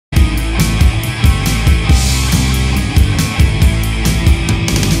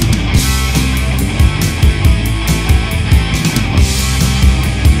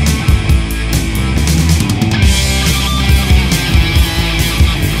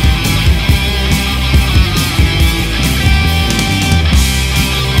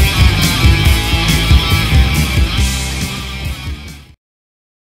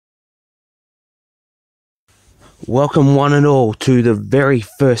Welcome one and all to the very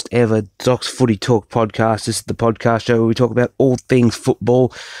first ever Doc's Footy Talk podcast. This is the podcast show where we talk about all things football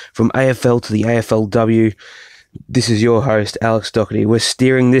from AFL to the AFLW. This is your host, Alex Docherty. We're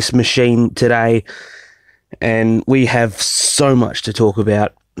steering this machine today and we have so much to talk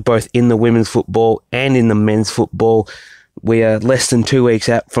about, both in the women's football and in the men's football. We are less than 2 weeks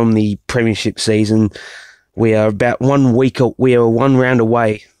out from the premiership season. We are about 1 week, we are one round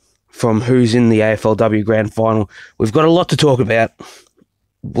away from who's in the AFLW Grand Final. We've got a lot to talk about.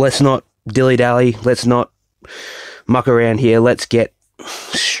 Let's not dilly-dally. Let's not muck around here. Let's get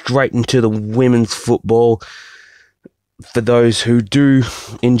straight into the women's football. For those who do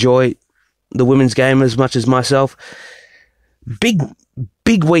enjoy the women's game as much as myself, big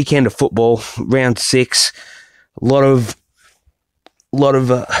weekend of football. Round 6. A lot of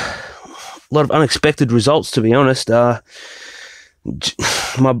unexpected results, to be honest.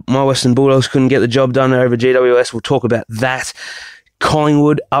 My Western Bulldogs couldn't get the job done over GWS. We'll talk about that.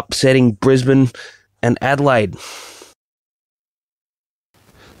 Collingwood upsetting Brisbane and Adelaide.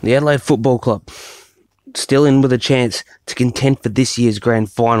 The Adelaide Football Club still in with a chance to contend for this year's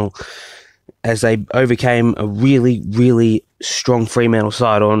grand final as they overcame a really strong Fremantle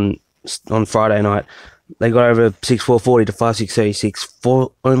side on Friday night. They got over 6-4-40 to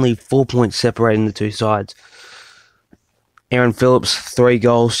 5-6-36, only 4 points separating the two sides. Erin Phillips, 3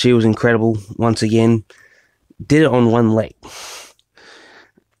 goals. She was incredible once again. Did it on one leg.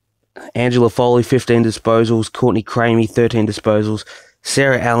 Angela Foley, 15 disposals. Courtney Cramey, 13 disposals.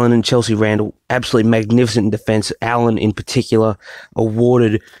 Sarah Allen and Chelsea Randall, absolutely magnificent in defence. Allen, in particular,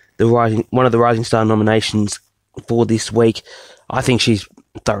 awarded one of the Rising Star nominations for this week. I think she's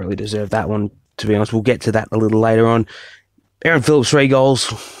thoroughly deserved that one, to be honest. We'll get to that a little later on. Erin Phillips, 3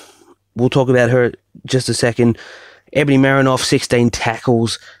 goals. We'll talk about her in just a second. Ebony Marinoff, 16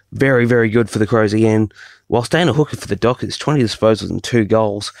 tackles. Very good for the Crows again. While staying a hooker for the Dockers, 20 disposals and 2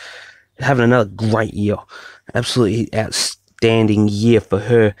 goals. Having another great year. Absolutely outstanding year for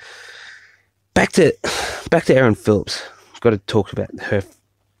her. Back to Erin Phillips. Got to talk about her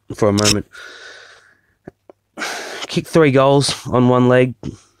for a moment. Kicked 3 goals on one leg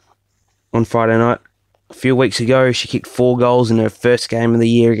on Friday night. A few weeks ago, she kicked 4 goals in her first game of the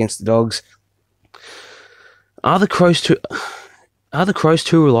year against the Dogs. Are the Crows too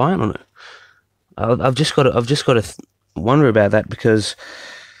reliant on it? I've just got to wonder about that, because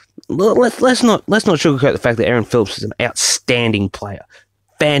let's not sugarcoat the fact that Erin Phillips is an outstanding player,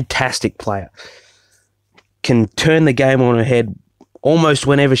 fantastic player, can turn the game on her head almost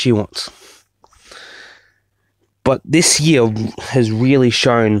whenever she wants. But this year has really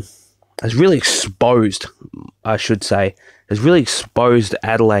exposed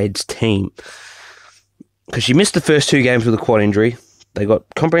Adelaide's team. Because she missed the first 2 games with a quad injury. They got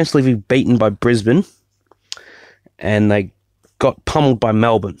comprehensively beaten by Brisbane. And they got pummeled by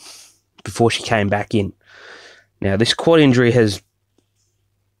Melbourne before she came back in. Now, this quad injury hasn't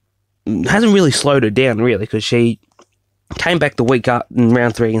really slowed her down, really, because she came back the week up in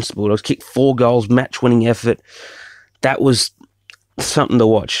round 3 against the Bulldogs, kicked 4 goals, match-winning effort. That was something to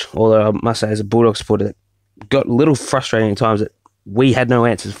watch. Although I must say, as a Bulldog supporter, it got a little frustrating at times that we had no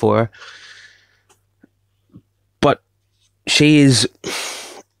answers for her. She is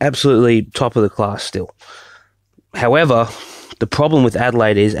absolutely top of the class still. However, the problem with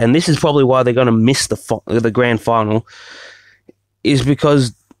Adelaide is, and this is probably why they're going to miss the grand final, is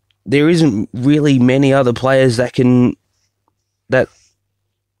because there isn't really many other players that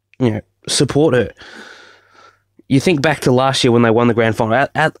support her. You think back to last year when they won the grand final.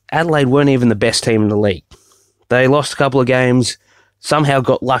 Adelaide weren't even the best team in the league. They lost a couple of games, somehow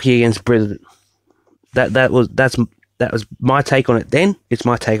got lucky against Brisbane. That was my take on it then. It's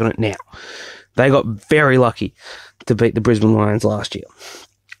my take on it now. They got very lucky to beat the Brisbane Lions last year.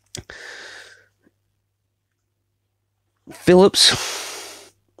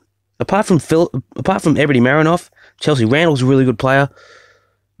 Phillips, apart from Ebony Marinoff, Chelsea Randall's a really good player.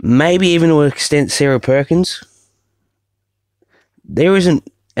 Maybe even to an extent Sarah Perkins. There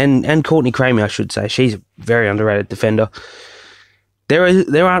isn't, and Courtney Cramey, I should say. She's a very underrated defender. There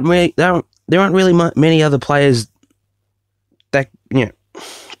aren't really many other players that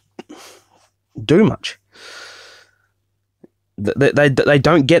do much. They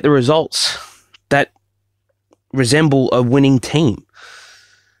don't get the results that resemble a winning team.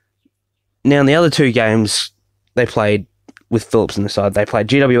 Now, in the other 2 games they played with Phillips on the side, they played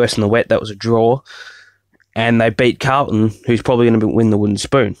GWS in the wet. That was a draw, and they beat Carlton, who's probably going to win the wooden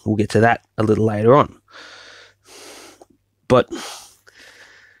spoon. We'll get to that a little later on. But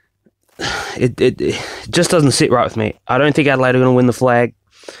it just doesn't sit right with me. I don't think Adelaide are going to win the flag.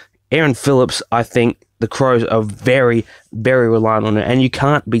 Erin Phillips, I think, the Crows are very, very reliant on her, and you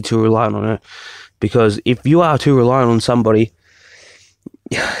can't be too reliant on her, because if you are too reliant on somebody,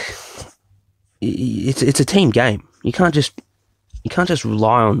 it's a team game. You can't just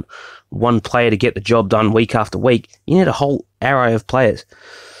rely on one player to get the job done week after week. You need a whole array of players.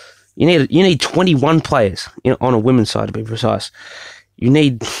 You need 21 players on a women's side, to be precise. You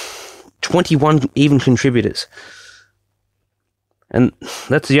need 21 even contributors. And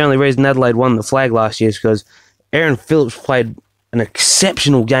that's the only reason Adelaide won the flag last year, is because Erin Phillips played an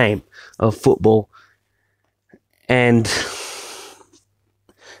exceptional game of football, and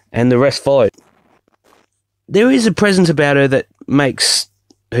the rest followed. There is a presence about her that makes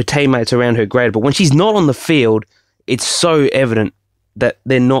her teammates around her greater, but when she's not on the field, it's so evident that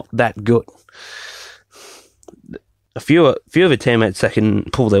they're not that good. A few of her teammates that can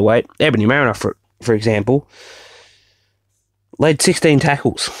pull their weight. Ebony Mariner, for example, laid 16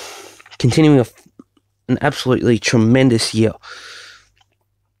 tackles, continuing an absolutely tremendous year.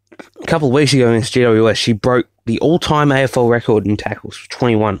 A couple of weeks ago against GWS, she broke the all-time AFL record in tackles,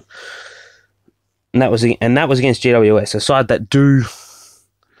 21. And that was against GWS, a side that do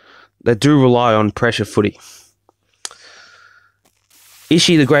rely on pressure footy. Is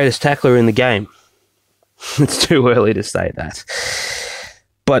she the greatest tackler in the game? It's too early to say that.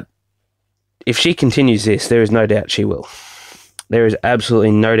 But if she continues this, there is no doubt she will. There is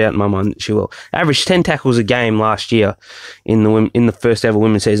absolutely no doubt in my mind that she will. Averaged 10 tackles a game last year in the first ever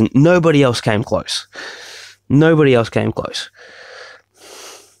women's season. Nobody else came close. Nobody else came close.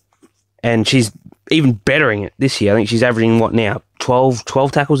 And she's even bettering it this year. I think she's averaging, what now, 12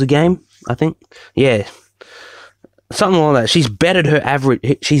 tackles a game, I think? Yeah. Something like that. She's bettered her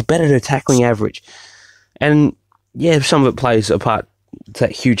average. She's bettered her tackling average. And, yeah, some of it plays a part to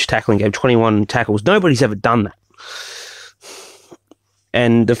that huge tackling game, 21 tackles. Nobody's ever done that.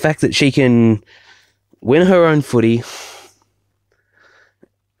 And the fact that she can win her own footy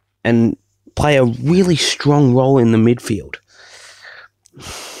and play a really strong role in the midfield,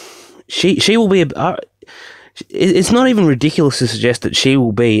 she will be it's not even ridiculous to suggest that she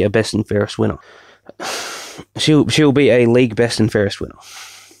will be a best and fairest winner. She'll be a league best and fairest winner.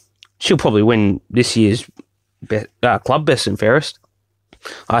 She'll probably win this year's club best and fairest.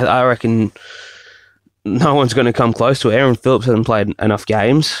 I reckon no one's going to come close to it. Erin Phillips hasn't played enough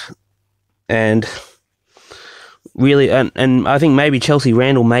games, and really, and I think maybe Chelsea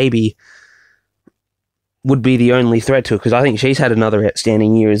Randall would be the only threat to it, because I think she's had another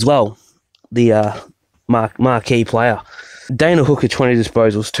outstanding year as well. The marquee player. Dana Hooker, 20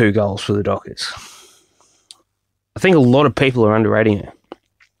 disposals, 2 goals for the Dockers. I think a lot of people are underrating her.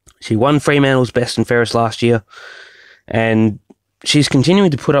 She won Fremantle's best and fairest last year, and she's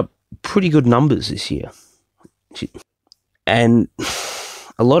continuing to put up pretty good numbers this year. And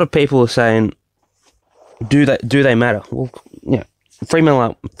a lot of people are saying, do they matter? Well, yeah,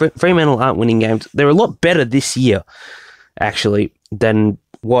 Fremantle aren't winning games. They're a lot better this year, actually, than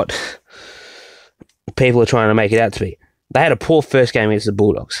what people are trying to make it out to be. They had a poor first game against the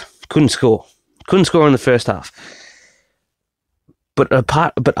Bulldogs. Couldn't score in the first half. But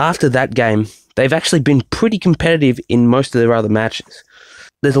after that game, they've actually been pretty competitive in most of their other matches.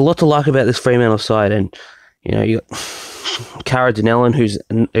 There's a lot to like about this Fremantle side, and you got Cara Dinellan,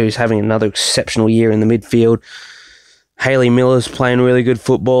 who's having another exceptional year in the midfield. Hayley Miller's playing really good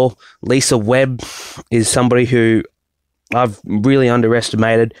football. Lisa Webb is somebody who I've really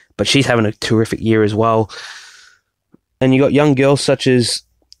underestimated, but she's having a terrific year as well. And you got young girls such as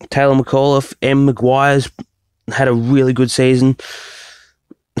Taylor McAuliffe. Em Maguire's had a really good season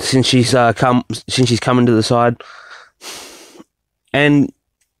since she's come into the side. And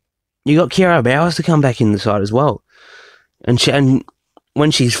you got Kiara Bowers to come back in the side as well. And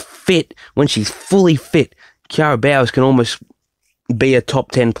when she's fully fit, Kiara Bowers can almost be a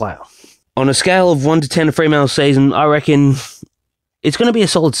top 10 player. On a scale of 1 to 10 of Fremantle's season, I reckon it's going to be a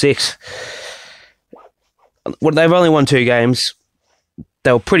solid 6. Well, they've only won 2 games.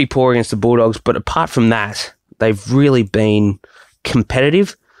 They were pretty poor against the Bulldogs, but apart from that, they've really been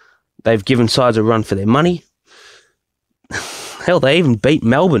competitive. They've given sides a run for their money. Hell, they even beat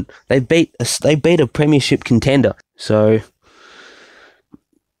Melbourne. They beat a premiership contender. So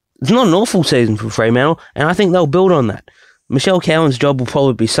it's not an awful season for Fremantle, and I think they'll build on that. Michelle Cowan's job will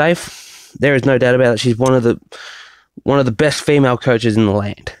probably be safe. There is no doubt about it. She's one of the best female coaches in the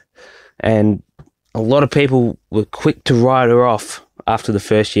land, and a lot of people were quick to write her off after the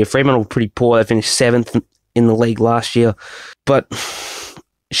first year. Fremantle were pretty poor. They finished 7th in the league last year, but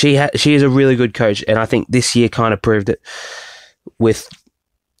she is a really good coach, and I think this year kind of proved it. With,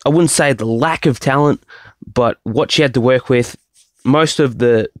 I wouldn't say the lack of talent, but what she had to work with. Most of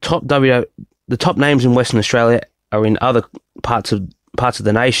the top the top names in Western Australia are in other parts of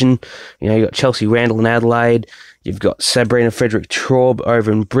the nation. You know, you've got Chelsea Randall in Adelaide. You've got Sabrina Frederick-Traub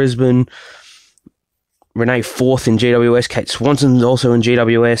over in Brisbane. Renee Forth in GWS. Kate Swanson's also in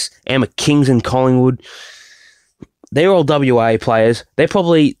GWS. Emma King's in Collingwood. They're all WA players. They're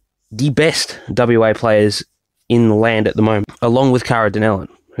probably the best WA players in the land at the moment, along with Cara Donnellan,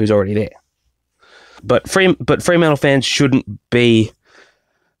 who's already there. But Fremantle fans shouldn't be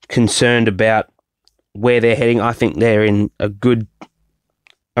concerned about where they're heading. I think they're in a good.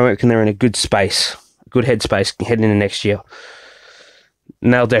 I reckon they're in a good space, good headspace heading into next year,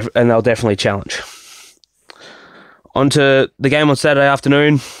 and they'll definitely challenge. On to the game on Saturday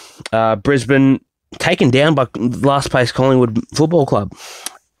afternoon. Brisbane taken down by last place Collingwood Football Club,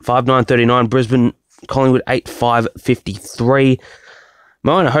 5-9-39. Brisbane, Collingwood 8-5-53.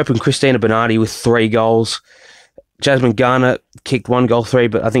 Moana Hope and Christina Bernardi with 3 goals. Jasmine Garner kicked 1 goal, 3,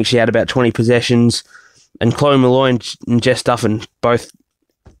 but I think she had about 20 possessions. And Chloe Malloy and Jess Duffin, both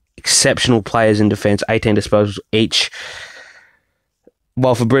exceptional players in defence, 18 disposals each.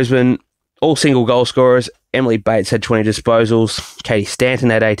 While for Brisbane, all single goal scorers. Emily Bates had 20 disposals. Katie Stanton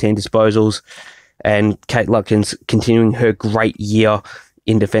had 18 disposals. And Kate Lutkins continuing her great year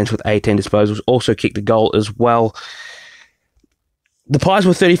in defence with 18 disposals. Also kicked a goal as well. The Pies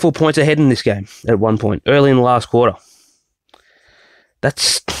were 34 points ahead in this game at one point, early in the last quarter.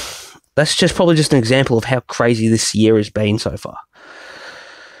 That's probably just an example of how crazy this year has been so far.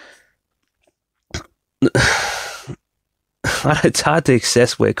 It's hard to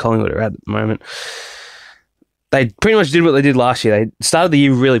assess where Collingwood are at the moment. They pretty much did what they did last year. They started the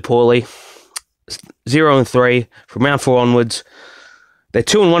year really poorly. 0-3 from round 4 onwards. They're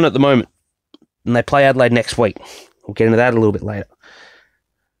 2-1 at the moment, and they play Adelaide next week. We'll get into that a little bit later.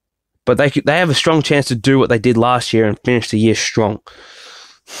 But they have a strong chance to do what they did last year and finish the year strong.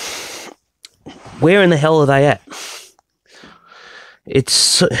 Where in the hell are they at?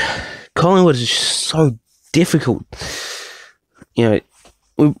 Collingwood is so difficult. You know,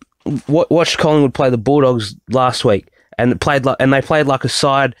 we watched Collingwood play the Bulldogs last week, and they played like a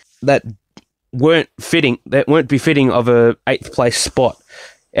side that weren't befitting of a 8th place spot.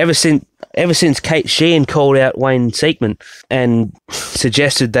 Ever since Kate Sheehan called out Wayne Seekman and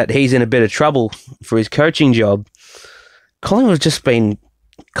suggested that he's in a bit of trouble for his coaching job, Collingwood just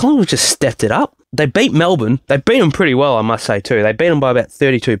stepped it up. They beat Melbourne. They beat them pretty well, I must say, too. They beat them by about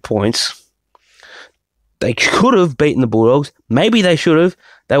 32 points. They could have beaten the Bulldogs. Maybe they should have.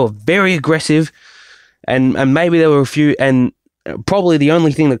 They were very aggressive, and maybe there were a few, and probably the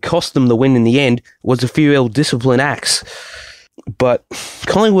only thing that cost them the win in the end was a few ill-disciplined acts. But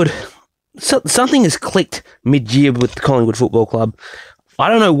Collingwood, something has clicked mid-year with the Collingwood Football Club. I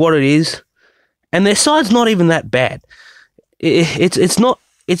don't know what it is, and their side's not even that bad. It's not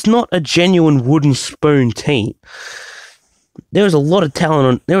a genuine wooden spoon team. There is a lot of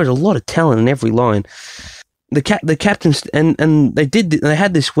talent in every line. The captains and they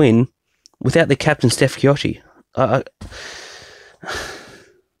had this win without the captain Steph Kyochi.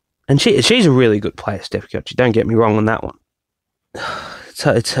 And she's a really good player, Steph Kyochi. Don't get me wrong on that one.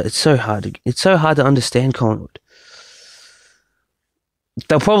 It's so hard to understand Collingwood.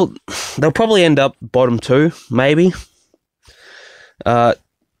 They'll probably end up bottom 2, maybe.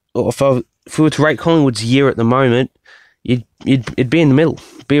 If we were to rate Collingwood's year at the moment, it'd be in the middle.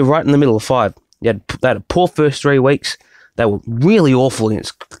 Be right in the middle of 5. They had a poor first 3 weeks. They were really awful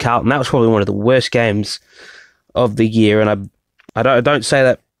against Carlton. That was probably one of the worst games of the year, and I don't say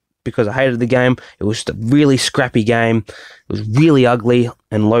that because I hated the game. It was just a really scrappy game. It was really ugly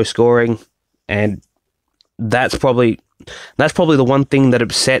and low scoring, and that's probably the one thing that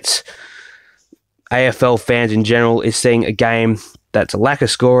upsets AFL fans in general, is seeing a game that's a lack of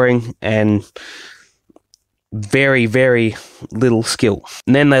scoring and very, very little skill.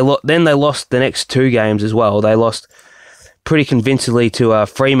 And then they lost the next 2 games as well. They lost pretty convincingly to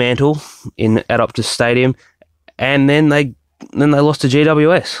Fremantle at Optus Stadium, and then they lost to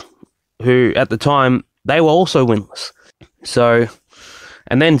GWS, who at the time they were also winless. So,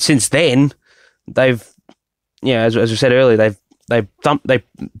 and then since then they've, as we said earlier, they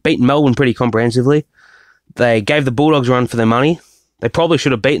beat Melbourne pretty comprehensively. They gave the Bulldogs a run for their money. They probably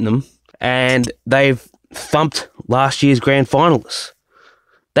should have beaten them, and they've thumped last year's grand finalists.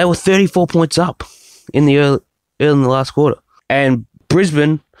 They were 34 points up in the early in the last quarter. And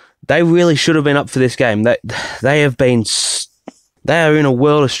Brisbane, they really should have been up for this game. They are in a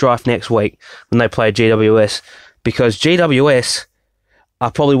world of strife next week when they play GWS, because GWS are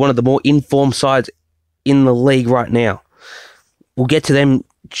probably one of the more informed sides in the league right now. We'll get to them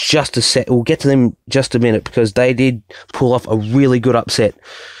just a minute, because they did pull off a really good upset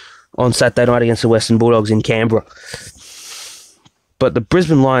on Saturday night against the Western Bulldogs in Canberra. But the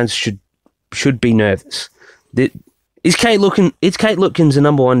Brisbane Lions should be nervous. Is Kate Lutkins the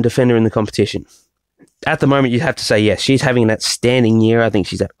number one defender in the competition? At the moment, you'd have to say yes. She's having an outstanding year. I think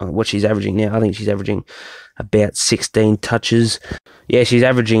she's at what she's averaging now. I think she's averaging about 16 touches. Yeah, she's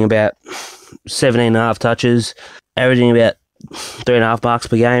averaging about 17.5 touches, averaging about 3.5 marks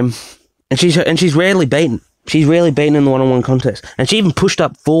per game. And she's rarely beaten. She's rarely beaten in the one-on-one contest. And she even pushed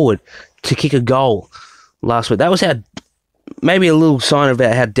up forward to kick a goal last week. That was maybe a little sign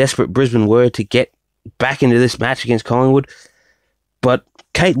about how desperate Brisbane were to get back into this match against Collingwood. But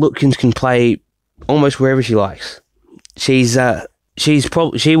Kate Lutkins can play almost wherever she likes. She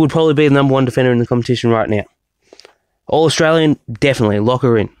would probably be the number one defender in the competition right now. All Australian, definitely lock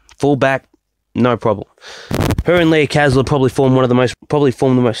her in. Full back, no problem. Her and Leah Kasler probably form the most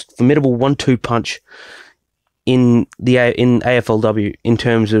formidable 1-2 punch in AFLW in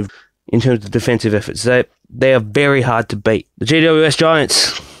terms of defensive efforts. They are very hard to beat. The GWS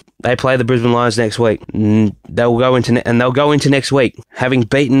Giants, they play the Brisbane Lions next week. They'll go into next week having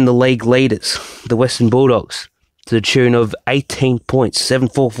beaten the league leaders, the Western Bulldogs, to the tune of 18 points,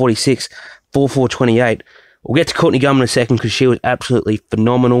 7-4-46, 4-4-28. We'll get to Courtney Gum in a second because she was absolutely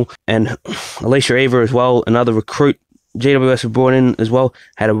phenomenal. And Alicia Eva as well, another recruit GWS have brought in as well,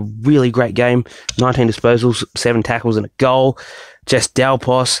 had a really great game. 19 disposals, 7 tackles and a goal. Jess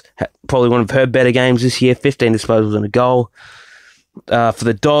Dalpos, probably one of her better games this year, 15 disposals and a goal. For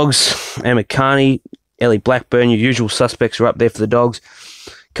the Dogs, Emma Carney, Ellie Blackburn, your usual suspects are up there for the Dogs.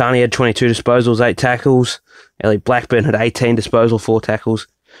 Carney had 22 disposals, 8 tackles. Ellie Blackburn had 18 disposals, 4 tackles.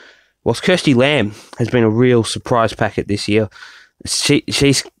 Whilst Kirsty Lamb has been a real surprise packet this year.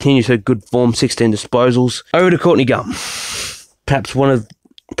 She's continued her good form, 16 disposals. Over to Courtney Gum. Perhaps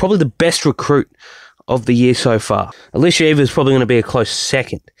probably the best recruit of the year so far. Alicia Eva is probably going to be a close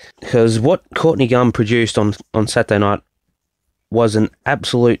second, because what Courtney Gum produced on Saturday night was an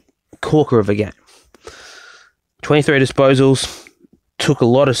absolute corker of a game. 23 disposals, took a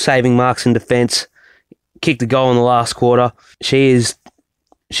lot of saving marks in defence, kicked a goal in the last quarter. She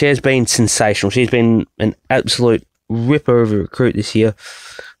has been sensational. She's been an absolute ripper of a recruit this year.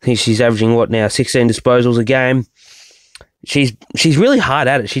 I think she's averaging 16 disposals a game. She's really hard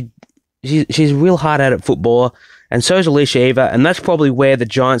at it. She's a real hard at it footballer, and so is Alicia Eva, and that's probably where the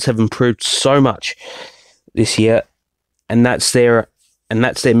Giants have improved so much this year, and that's their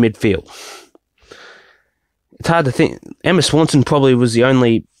midfield. It's hard to think. Emma Swanson probably was the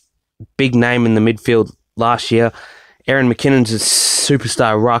only big name in the midfield last year. Erin McKinnon's a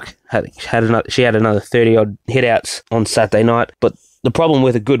superstar ruck. She had another 30-odd hit-outs on Saturday night. But the problem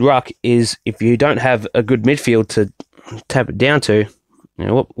with a good ruck is if you don't have a good midfield to tap it down to,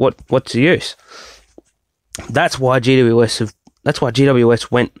 what's the use? That's why GWS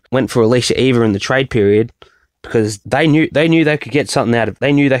went for Alicia Eva in the trade period, because they knew they could get something out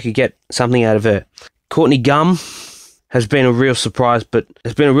of her. Courtney Gum has been a real surprise, but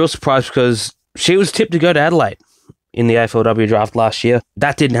has been a real surprise because she was tipped to go to Adelaide in the AFLW draft last year.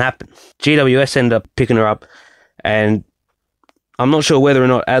 That didn't happen. GWS ended up picking her up, and I'm not sure whether or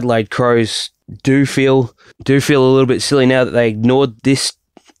not Adelaide Crows do feel a little bit silly now that they ignored this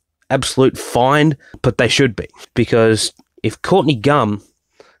absolute find, but they should be, because if Courtney Gum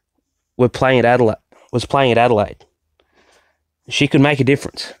was playing at Adelaide, she could make a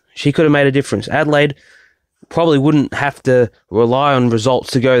difference. She could have made a difference. Adelaide probably wouldn't have to rely on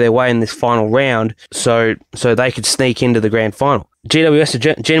results to go their way in this final round, so they could sneak into the grand final. GWS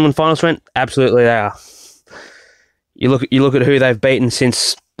a genuine finals went? Absolutely they are. You look at who they've beaten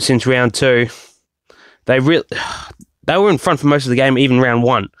since round 2. They were in front for most of the game, even round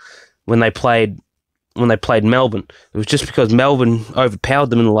 1, when they played Melbourne. It was just because Melbourne overpowered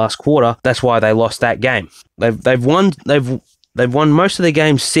them in the last quarter. That's why they lost that game. They've won most of their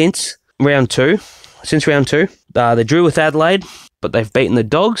games since round 2. They drew with Adelaide, but they've beaten the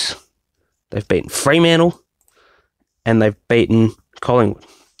Dogs, they've beaten Fremantle, and they've beaten Collingwood.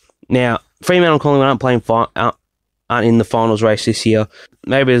 Now, Fremantle and Collingwood aren't in the finals race this year.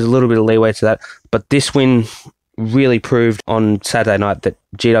 Maybe there's a little bit of leeway to that, but this win really proved on Saturday night that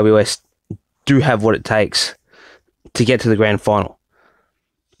GWS do have what it takes to get to the grand final.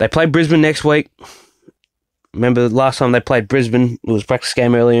 They play Brisbane next week. Remember the last time they played Brisbane, it was a practice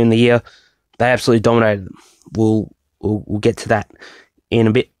game earlier in the year. They absolutely dominated them. We'll get to that in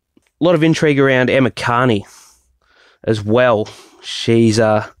a bit. A lot of intrigue around Emma Carney as well. She's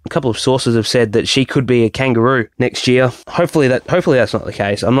a couple of sources have said that she could be a Kangaroo next year. Hopefully that's not the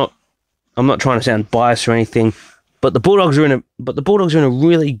case. I'm not trying to sound biased or anything, but the Bulldogs are in a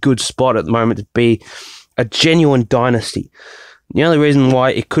really good spot at the moment to be a genuine dynasty. The only reason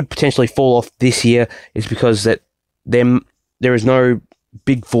why it could potentially fall off this year is because that there is no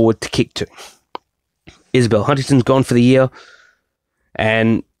big forward to kick to. Isabel Huntington's gone for the year,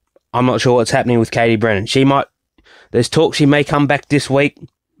 and I'm not sure what's happening with Katie Brennan. There's talk she may come back this week.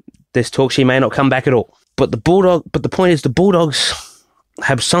 There's talk she may not come back at all. But the point is the Bulldogs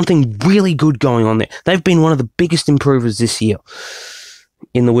have something really good going on there. They've been one of the biggest improvers this year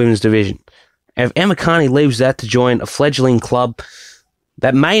in the women's division. If Emma Carney leaves that to join a fledgling club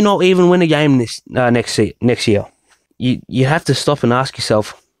that may not even win a game next year, you have to stop and ask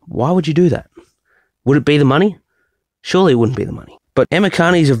yourself, why would you do that? Would it be the money? Surely it wouldn't be the money. But Emma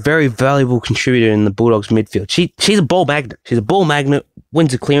Carney is a very valuable contributor in the Bulldogs midfield. She's a ball magnet. She's a ball magnet,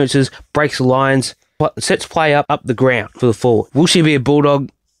 wins the clearances, breaks the lines, sets play up the ground for the forward. Will she be a Bulldog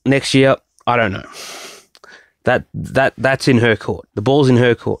next year? I don't know. That's in her court. The ball's in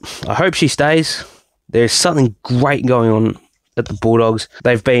her court. I hope she stays. There's something great going on at the Bulldogs.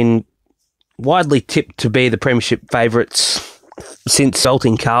 They've been widely tipped to be the premiership favourites since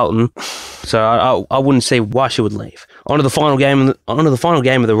salting Carlton, so I wouldn't see why she would leave. On to the final game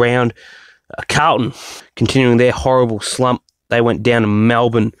of the round. Carlton continuing their horrible slump. They went down to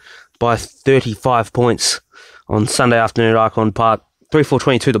Melbourne by 35 points on Sunday afternoon at Icon Park.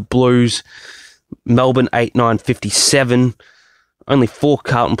 3-4-22 the Blues. Melbourne 8-9-57. Only 4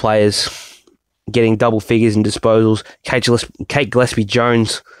 Carlton players getting double figures in disposals. Kate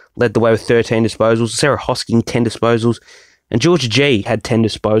Gillespie-Jones led the way with 13 disposals. Sarah Hosking 10 disposals. And Georgia G had 10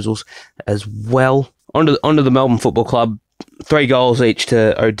 disposals as well. Onto the Melbourne Football Club. 3 goals each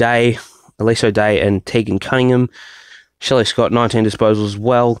to O'Day, Elise O'Day and Tegan Cunningham. Shelley Scott, 19 disposals as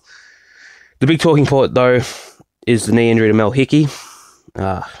well. The big talking point, though, is the knee injury to Mel Hickey.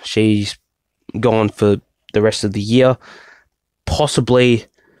 She's gone for the rest of the year. Possibly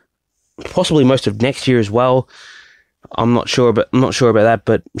most of next year as well. I'm not sure about that,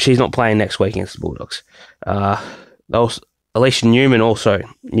 but she's not playing next week against the Bulldogs. Alicia Newman also,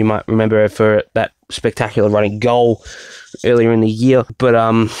 you might remember her for that spectacular running goal earlier in the year,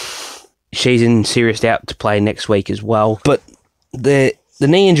 but she's in serious doubt to play next week as well. But the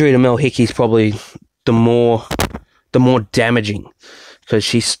knee injury to Mel Hickey is probably the more damaging, because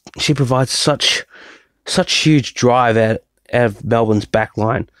she provides such huge drive out of Melbourne's back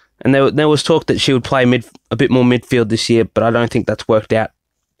line. And there was talk that she would play a bit more midfield this year, but I don't think that's worked out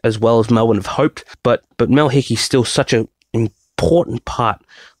as well as Melbourne have hoped. But Mel Hickey's still such an important part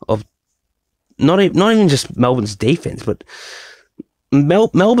of not even just Melbourne's defense, but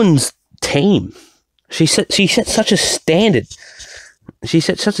Melbourne's team. She set such a standard. She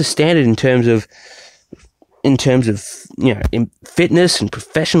set such a standard in terms of in fitness and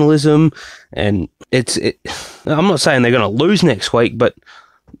professionalism, and I'm not saying they're going to lose next week, but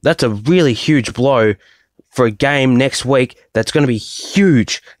that's a really huge blow for a game next week that's going to be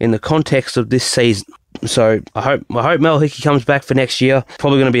huge in the context of this season. So I hope Mel Hickey comes back for next year.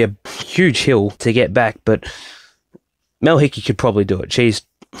 Probably going to be a huge hill to get back, but Mel Hickey could probably do it. She's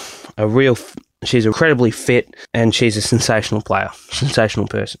incredibly fit, and she's a sensational player, sensational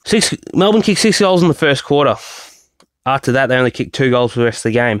person. Melbourne kicked 6 goals in the first quarter. After that, they only kicked 2 goals for the rest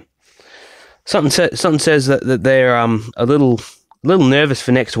of the game. Something says that they're a little nervous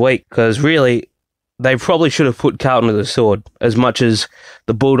for next week, because really they probably should have put Carlton to the sword as much as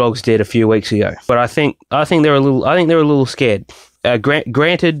the Bulldogs did a few weeks ago. But I think they're a little scared.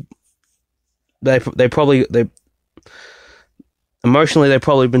 Granted, they emotionally they've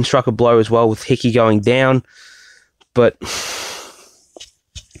probably been struck a blow as well with Hickey going down, but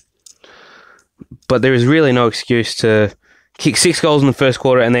there is really no excuse to kick 6 goals in the first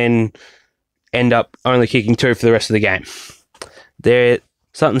quarter and then end up only kicking 2 for the rest of the game.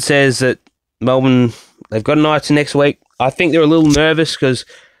 Something says that Melbourne, they've got an eye to next week. I think they're a little nervous because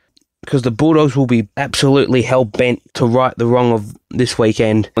the Bulldogs will be absolutely hell-bent to right the wrong of this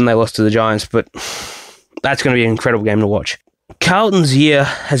weekend when they lost to the Giants, but that's going to be an incredible game to watch. Carlton's year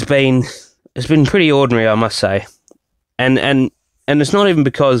has been pretty ordinary, I must say, and it's not even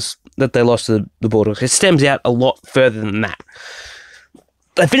because that they lost to the Bulldogs. It stems out a lot further than that.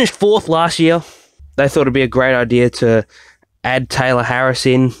 They finished 4th last year. They thought it'd be a great idea to add Taylor Harris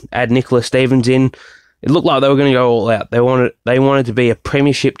in, add Nicola Stevens in. It looked like they were going to go all out. They wanted to be a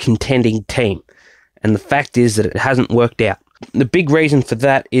premiership contending team, and the fact is that it hasn't worked out. The big reason for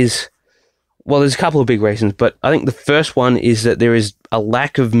that is, well, there's a couple of big reasons, but I think the first one is that there is a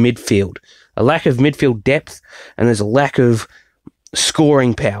lack of midfield depth, and there's a lack of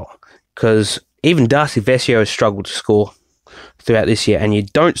scoring power, because even Darcy Vesio has struggled to score throughout this year, and you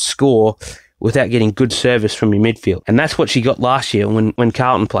don't score without getting good service from your midfield. And that's what she got last year when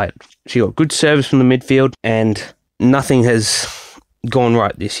Carlton played. She got good service from the midfield, and nothing has gone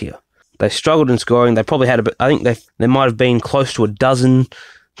right this year. They struggled in scoring. They probably had a bit. I think they might have been close to a dozen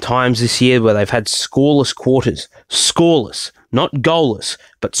times this year where they've had scoreless quarters. Scoreless, not goalless,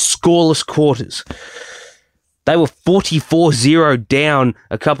 but scoreless quarters. They were 44-0 down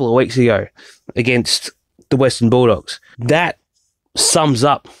a couple of weeks ago against the Western Bulldogs. That sums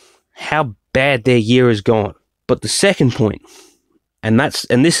up how bad their year has gone. But the second point, and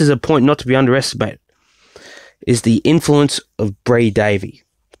this is a point not to be underestimated, is the influence of Bree Davey,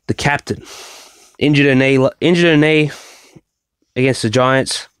 the captain. Injured her knee against the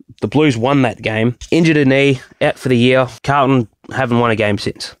Giants. The Blues won that game. Injured her knee, out for the year. Carlton haven't won a game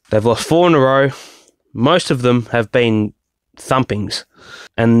since. They've lost 4 in a row. Most of them have been thumpings.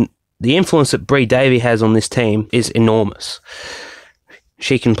 And the influence that Bree Davey has on this team is enormous.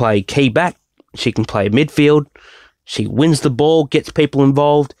 She can play key back. She can play midfield. She wins the ball, gets people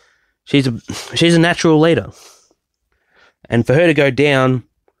involved. She's a natural leader. And for her to go down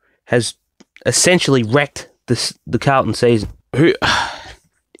has essentially wrecked the Carlton season.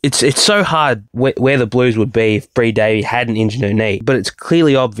 It's so hard where the Blues would be if Bree Davey hadn't injured her knee, but it's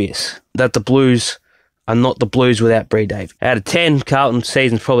clearly obvious that the Blues are not the Blues without Bree Davey. Out of 10, Carlton's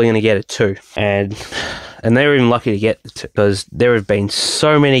season's probably going to get a 2. And they were even lucky to get the 2, because there have been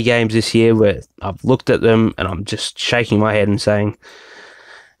so many games this year where I've looked at them and I'm just shaking my head and saying,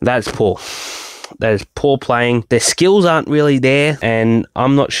 that's poor. That is poor playing. Their skills aren't really there, and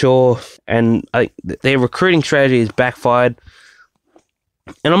I'm not sure. And their recruiting strategy is backfired.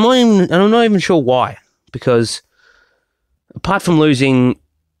 And I'm not even sure why, because apart from losing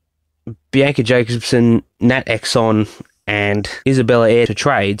Bianca Jacobson, Nat Exxon, and Isabella Eyre to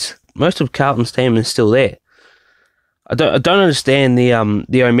trades, most of Carlton's team is still there. I don't understand the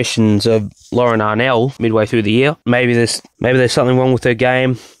omissions of Lauren Arnell midway through the year. Maybe there's something wrong with her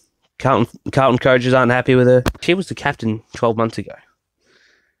game. Carlton coaches aren't happy with her. She was the captain 12 months ago,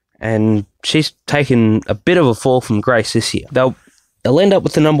 and she's taken a bit of a fall from grace this year. They'll end up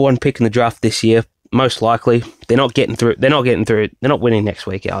with the number 1 pick in the draft this year, most likely. They're not getting through. They're not winning next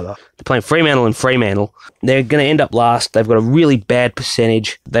week either. They're playing Fremantle and Fremantle. They're going to end up last. They've got a really bad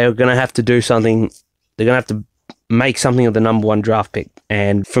percentage. They're going to have to do something. They're going to have to make something of the number 1 draft pick.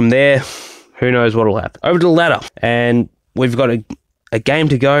 And from there, who knows what will happen. Over to the ladder. And we've got a game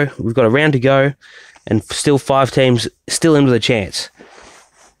to go. We've got a round to go. And still 5 teams still in with a chance.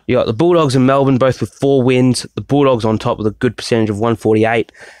 You got the Bulldogs and Melbourne both with 4 wins. The Bulldogs on top with a good percentage of 148.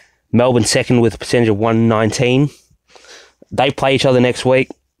 Melbourne second with a percentage of 119. They play each other next week.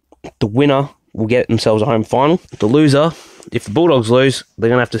 The winner will get themselves a home final. The loser, if the Bulldogs lose, they're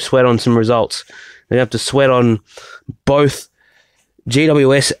going to have to sweat on some results. They're going to have to sweat on both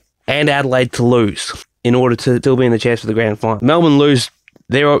GWS and Adelaide to lose in order to still be in the chance for the grand final. Melbourne lose,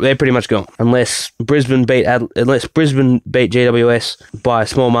 they're pretty much gone unless Brisbane beat GWS by a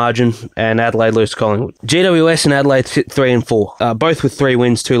small margin and Adelaide lose to Collingwood. GWS and Adelaide sit 3 and 4, both with 3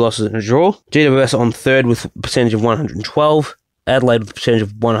 wins, 2 losses and a draw. GWS on third with a percentage of 112. Adelaide with a percentage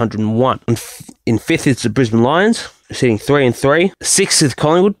of 101. In fifth is the Brisbane Lions, sitting 3 and 3. Sixth is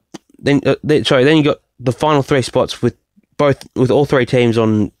Collingwood. Then you got the final 3 spots with all 3 teams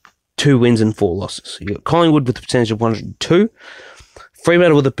on 2 wins and 4 losses. You got Collingwood with a percentage of 102.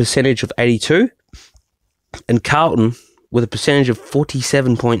 Fremantle with a percentage of 82, and Carlton with a percentage of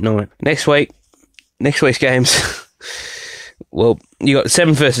 47.9. Next week's games, well, you got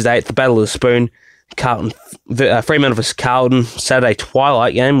 7th versus 8th, the Battle of the Spoon. Fremantle versus Carlton, Saturday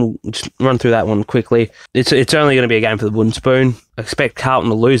twilight game. We'll just run through that one quickly. It's only going to be a game for the wooden spoon. I expect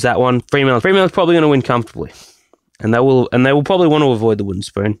Carlton to lose that one. Fremantle's probably going to win comfortably. And they will probably want to avoid the wooden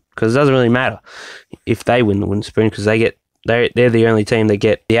spoon, because it doesn't really matter if they win the wooden spoon, because they're the only team that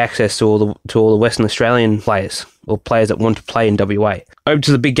get the access to all the Western Australian players, or players that want to play in WA. Over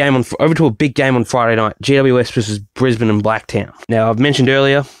to a big game on Friday night. GWS versus Brisbane and Blacktown. Now, I've mentioned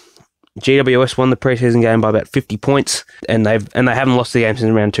earlier, GWS won the preseason game by about 50 points, and they haven't lost the game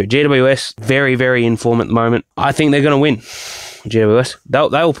since round 2. GWS very, very in form at the moment. I think they're going to win. GWS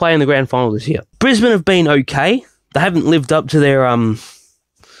they will play in the grand final this year. Brisbane have been okay. They haven't lived up to their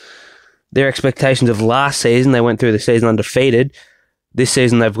expectations of last season. They went through the season undefeated. This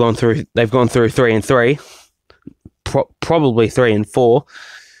season they've gone through 3 and 3, probably 3 and 4.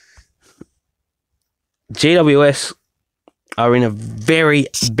 GWS are in a very,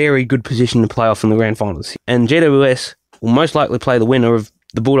 very good position to play off in the grand finals, and GWS will most likely play the winner of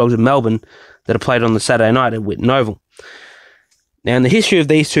the Bulldogs of Melbourne that are played on the Saturday night at Whitten Oval. Now, in the history of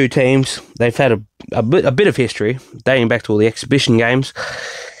these 2 teams, they've had a bit of history dating back to all the exhibition games.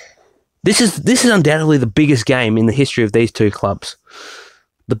 This is undoubtedly the biggest game in the history of these 2 clubs.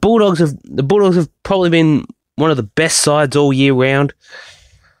 The Bulldogs have probably been one of the best sides all year round.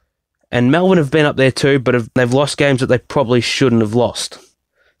 And Melbourne have been up there too, but they've lost games that they probably shouldn't have lost.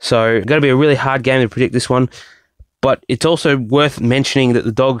 So it's going to be a really hard game to predict this one. But it's also worth mentioning that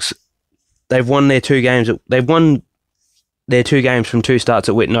the Dogs, they've won their two games. They've won their two games from two starts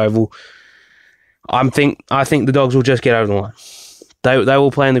at Whitten Oval. I think the Dogs will just get over the line. They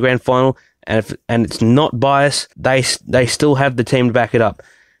will play in the grand final, and it's not bias. They still have the team to back it up.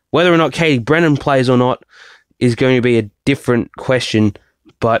 Whether or not Katie Brennan plays or not is going to be a different question.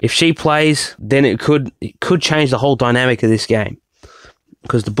 But if she plays, then it could change the whole dynamic of this game,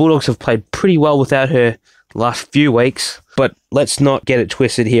 because the Bulldogs have played pretty well without her the last few weeks. But let's not get it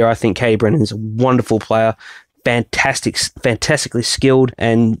twisted here. I think Katie Brennan is a wonderful player, fantastically skilled,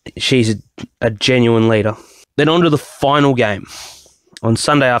 and she's a genuine leader. Then on to the final game on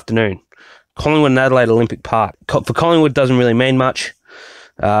Sunday afternoon, Collingwood and Adelaide Olympic Park. For Collingwood, doesn't really mean much.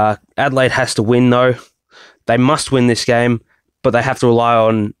 Adelaide has to win, though. They must win this game, but they have to rely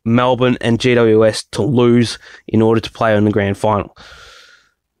on Melbourne and GWS to lose in order to play on the grand final.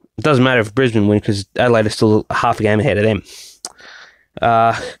 It doesn't matter if Brisbane win, because Adelaide is still half a game ahead of them.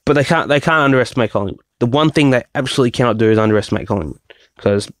 But they can't underestimate Collingwood. The one thing they absolutely cannot do is underestimate Collingwood,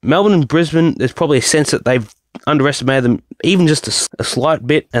 because Melbourne and Brisbane, there's probably a sense that they've underestimated them even just a slight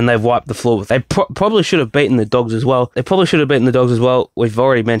bit, and they've wiped the floor with. They probably should have beaten the Dogs as well. We've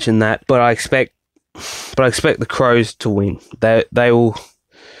already mentioned that, but I expect the Crows to win. They will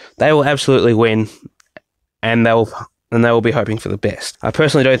absolutely win, and they will be hoping for the best. I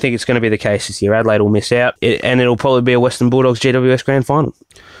personally don't think it's going to be the case this year. Adelaide will miss out, and it'll probably be a Western Bulldogs GWS grand final,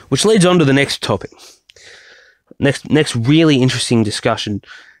 which leads on to the next topic. Next really interesting discussion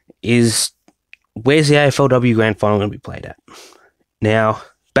is, where's the AFLW grand final going to be played at? Now,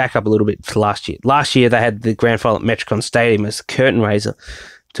 back up a little bit to last year. Last year, they had the grand final at Metricon Stadium as a curtain raiser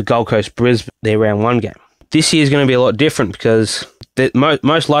to Gold Coast Brisbane, their round one game. This year is going to be a lot different, because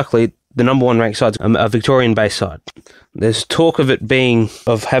most likely the number one ranked side's a Victorian-based side. There's talk of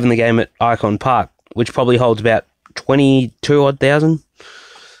having the game at Icon Park, which probably holds about 22,000.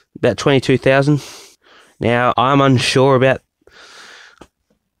 Now, I'm unsure about.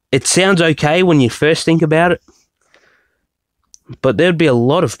 It sounds okay when you first think about it, but there'd be a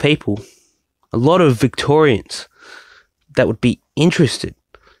lot of people, a lot of Victorians, that would be interested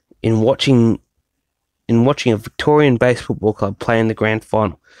in watching a Victorian-based football club play in the grand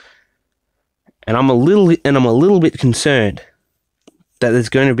final. And I'm a little bit concerned that there's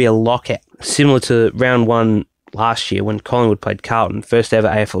going to be a lockout, similar to round one last year when Collingwood played Carlton, first ever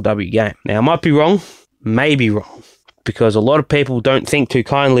AFLW game. Now, I might be wrong, maybe wrong, because a lot of people don't think too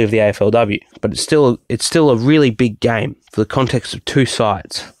kindly of the AFLW, but it's still a really big game for the context of two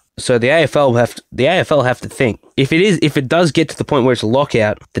sides. So the AFL have to think, if it does get to the point where it's a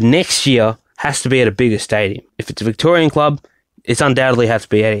lockout, the next year has to be at a bigger stadium. If it's a Victorian club, it's undoubtedly has to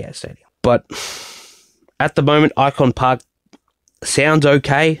be Etihad Stadium. But at the moment, Icon Park sounds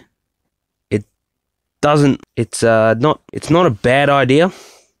okay. It's not a bad idea,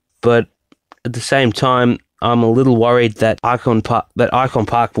 but at the same time, I'm a little worried that Icon Park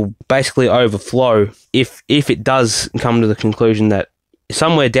will basically overflow if it does come to the conclusion that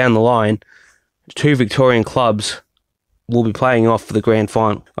somewhere down the line, two Victorian clubs will be playing off for the grand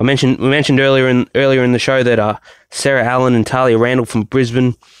final. We mentioned earlier in the show that Sarah Allen and Talia Randall from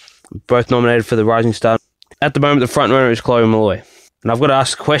Brisbane, both nominated for the Rising Star. At the moment, the front runner is Chloe Malloy, and I've got to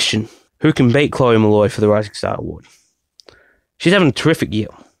ask a question: who can beat Chloe Malloy for the Rising Star Award? She's having a terrific year.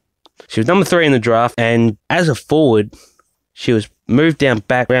 She was number 3 in the draft, and as a forward, she was moved down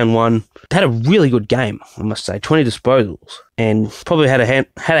back round one. Had a really good game, I must say. 20 disposals, and probably had a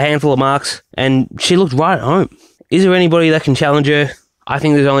handful of marks, and she looked right at home. Is there anybody that can challenge her? I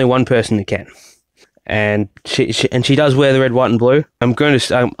think there's only one person that can, and she does wear the red, white, and blue. I'm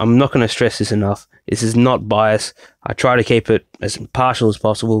not going to stress this enough. This is not bias. I try to keep it as impartial as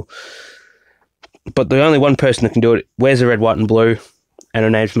possible. But the only one person that can do it wears the red, white, and blue, and her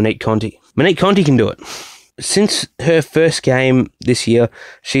name's Monique Conti. Monique Conti can do it. Since her first game this year,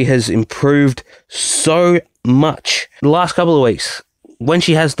 she has improved so much. The last couple of weeks, when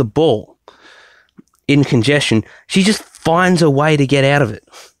she has the ball in congestion, she just finds a way to get out of it.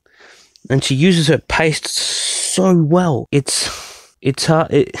 And she uses her pace so well. It's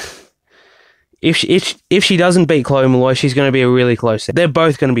hard. If she doesn't beat Chloe Malloy, she's going to be a really close set. They're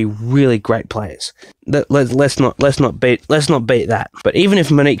both going to be really great players. Let's not beat that. But even if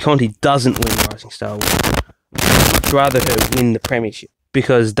Monique Conti doesn't win the Rising Star Award, I'd rather her win the premiership,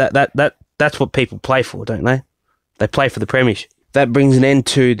 because that's what people play for, don't they? They play for the premiership. That brings an end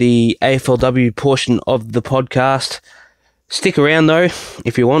to the AFLW portion of the podcast. Stick around though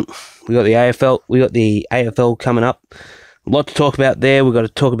if you want. We got the AFL coming up. A lot to talk about there. We've got to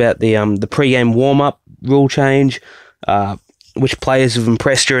talk about the pre-game warm-up rule change, which players have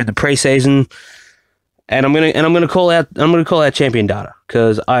impressed during the pre-season, and I'm gonna call out champion data,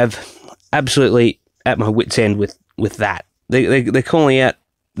 because I've absolutely at my wit's end with that. They're calling out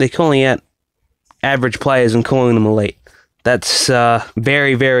average players and calling them elite. That's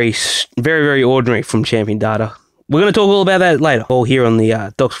very, very, very, very ordinary from champion data. We're going to talk all about that later, all here on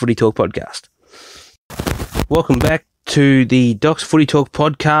the Docs Footy Talk podcast. Welcome back to the Docs Footy Talk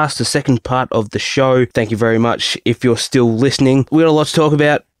podcast, the second part of the show. Thank you very much if you're still listening. We got a lot to talk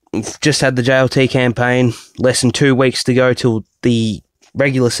about. We've just had the JLT campaign, less than 2 weeks to go till the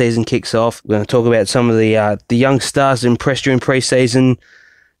regular season kicks off. We're going to talk about some of the young stars that impressed during pre-season.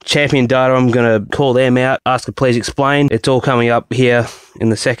 Champion data, I'm going to call them out. Ask to please explain. It's all coming up here in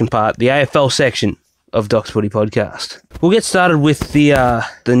the second part, the AFL section of Docs Footy Podcast. We'll get started with the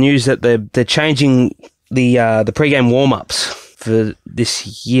news that they're changing the pre-game warm-ups for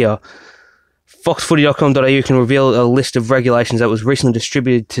this year. Foxfooty.com.au can reveal a list of regulations that was recently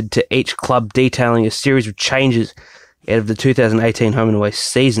distributed to each club, detailing a series of changes out of the 2018 home and away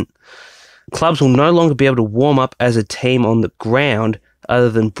season. Clubs will no longer be able to warm up as a team on the ground other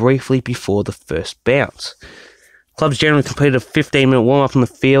than briefly before the first bounce. Clubs generally completed a 15-minute warm-up on the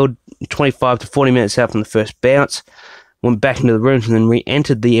field, 25 to 40 minutes out from the first bounce, went back into the rooms and then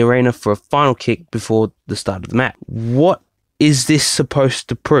re-entered the arena for a final kick before the start of the match. What is this supposed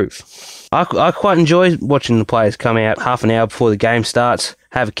to prove? I quite enjoy watching the players come out half an hour before the game starts,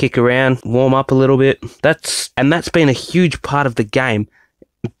 have a kick around, warm up a little bit. That's been a huge part of the game,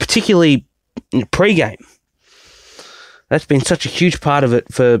 particularly pre-game. That's been such a huge part of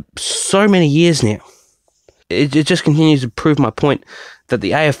it for so many years now. It just continues to prove my point that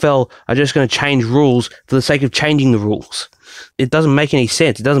the AFL are just going to change rules for the sake of changing the rules. It doesn't make any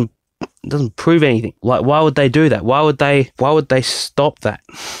sense. It doesn't prove anything. Like, why would they do that? Why would they stop that?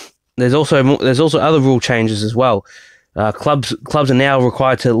 There's also other rule changes as well. Clubs are now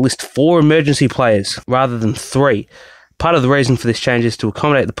required to list 4 emergency players rather than 3. Part of the reason for this change is to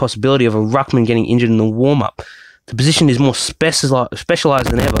accommodate the possibility of a ruckman getting injured in the warm-up. The position is more specialised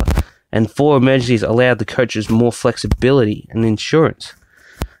than ever, and 4 emergencies allowed the coaches more flexibility and insurance.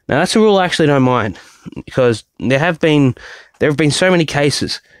 Now, that's a rule I actually don't mind, because there have been so many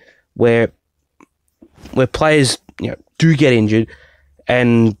cases where players do get injured,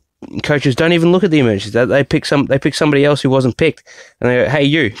 and coaches don't even look at the emergencies. They pick somebody else who wasn't picked, and they go, "Hey,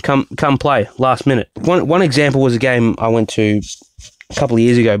 you come play last minute." One example was a game I went to a couple of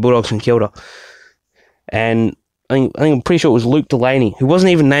years ago, Bulldogs and Kilda, and I'm pretty sure it was Luke Delaney, who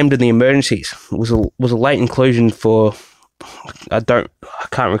wasn't even named in the emergencies. It was a late inclusion for I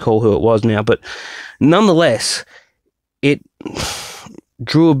can't recall who it was now, but nonetheless, it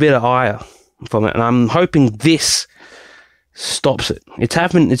drew a bit of ire from it, and I'm hoping this stops it. It's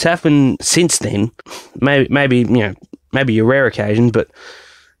happened since then. Maybe a rare occasion, but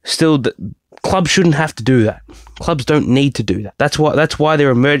still, clubs shouldn't have to do that. Clubs don't need to do that. That's why they're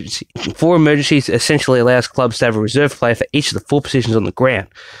emergency. 4 emergencies essentially allows clubs to have a reserve player for each of the 4 positions on the ground.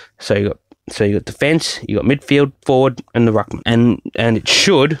 So you got defence, you got midfield, forward, and the ruckman. And it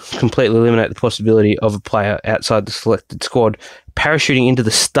should completely eliminate the possibility of a player outside the selected squad parachuting into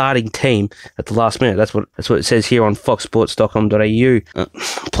the starting team at the last minute. That's what it says here on foxsports.com.au.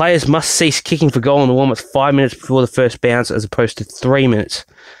 Players must cease kicking for goal in the warm-up 5 minutes before the first bounce, as opposed to 3 minutes.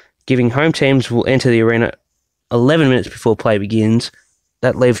 Giving home teams will enter the arena 11 minutes before play begins.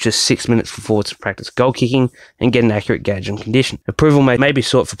 That leaves just 6 minutes for forwards to practice goal kicking and get an accurate gauge on condition. Approval may be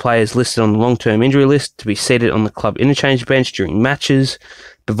sought for players listed on the long-term injury list to be seated on the club interchange bench during matches,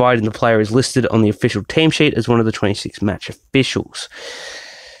 provided the player is listed on the official team sheet as one of the 26 match officials.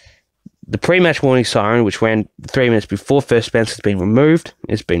 The pre-match warning siren, which ran 3 minutes before first bounce, has been removed.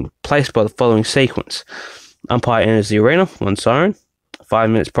 It's been replaced by the following sequence. Umpire enters the arena, 1 siren. 5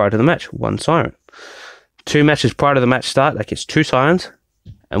 minutes prior to the match, 1 siren. 2 matches prior to the match start, that gets 2 sirens.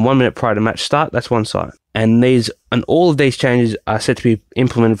 And 1 minute prior to match start, that's 1 siren. And all of these changes are set to be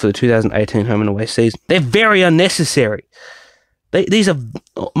implemented for the 2018 home and away season. They're very unnecessary.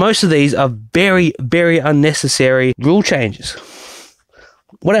 Most of these are very, very unnecessary rule changes.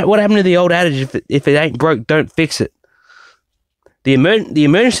 What happened to the old adage, if it ain't broke, don't fix it? The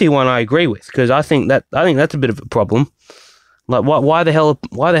emergency one I agree with, because I think that's a bit of a problem. Like, why the hell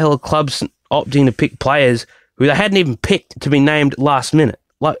are clubs opting to pick players who they hadn't even picked to be named last minute?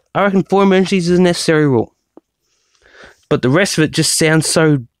 Like, I reckon 4 emergencies is a necessary rule. But the rest of it just sounds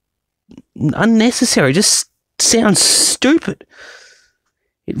so unnecessary. Just sounds stupid.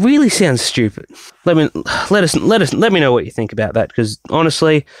 It really sounds stupid. Let me know what you think about that, because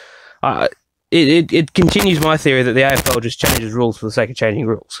honestly, It continues my theory that the AFL just changes rules for the sake of changing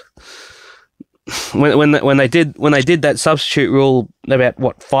rules. When they did that substitute rule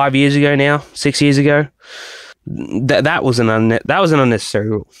about 5 years ago now, 6 years ago, that was an unnecessary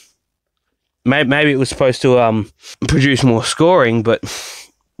rule. Maybe it was supposed to produce more scoring, but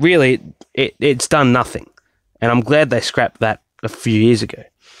really it's done nothing. And I'm glad they scrapped that a few years ago.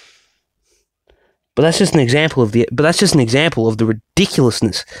 But that's just an example of the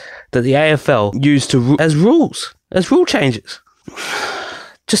ridiculousness that the AFL used as rule changes.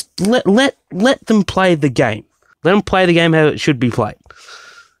 Just let them play the game. Let them play the game how it should be played.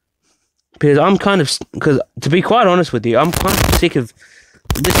 Because to be quite honest with you, I'm kind of sick of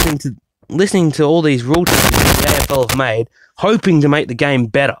listening to all these rule changes that the AFL have made, hoping to make the game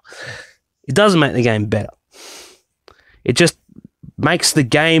better. It doesn't make the game better. It just makes the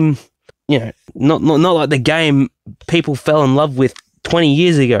game, not like the game people fell in love with 20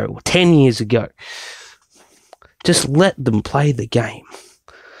 years ago or 10 years ago. Just let them play the game.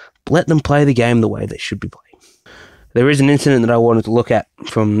 Let them play the game the way they should be played. There is an incident that I wanted to look at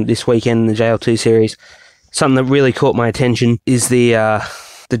from this weekend in the JLT series. Something that really caught my attention is the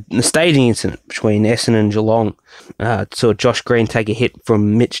staging incident between Essendon and Geelong. Saw Josh Green take a hit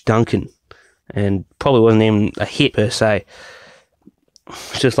from Mitch Duncan, and probably wasn't even a hit per se.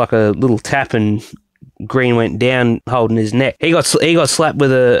 It's just like a little tap, and Green went down holding his neck. He got slapped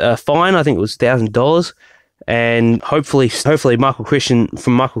with a fine. I think it was $1,000. And hopefully, from Michael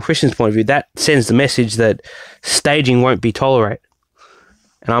Christian's point of view, that sends the message that staging won't be tolerated.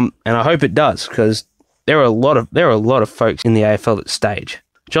 And I hope it does, because there are a lot of folks in the AFL that stage.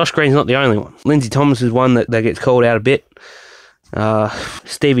 Josh Green's not the only one. Lindsay Thomas is one that gets called out a bit.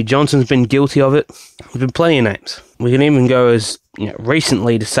 Stevie Johnson's been guilty of it. There's been plenty of names. We can even go as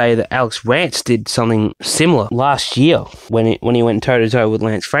recently to say that Alex Rance did something similar last year when he went toe to toe with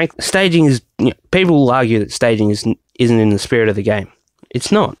Lance Frank. Staging is, people will argue that staging isn't in the spirit of the game.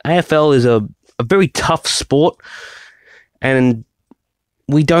 It's not. AFL is a very tough sport, and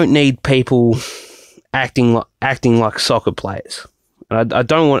we don't need people acting like soccer players. And I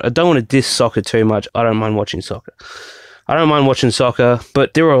don't want to diss soccer too much. I don't mind watching soccer.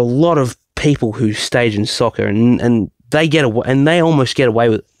 But there are a lot of people who stage in soccer, and they get away, and they almost get away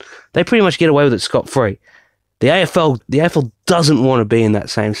with it. They pretty much get away with it scot-free. The AFL doesn't want to be in that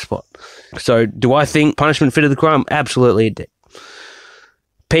same spot. So, do I think punishment fitted the crime? Absolutely it did.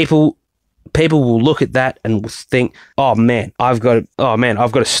 People will look at that and will think, I've got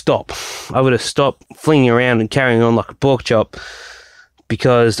to stop. I've got to stop flinging around and carrying on like a pork chop,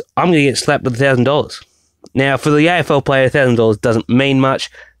 because I'm going to get slapped with $1,000. Now, for the AFL player, $1,000 doesn't mean much.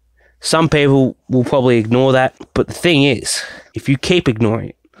 Some people will probably ignore that, but the thing is, if you keep ignoring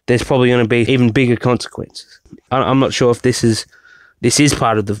it, there's probably going to be even bigger consequences. I'm not sure if this is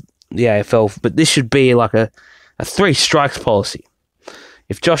part of the AFL, but this should be like a 3 strikes policy.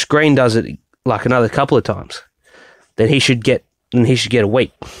 If Josh Green does it like another couple of times, then he should get a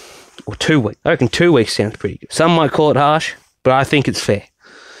week or 2 weeks. I reckon 2 weeks sounds pretty good. Some might call it harsh, but I think it's fair.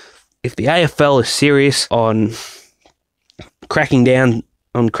 If the AFL is serious on cracking down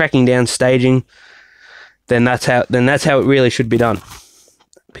staging, then that's how it really should be done.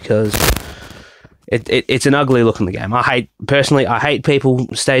 Because it's an ugly look in the game. I hate people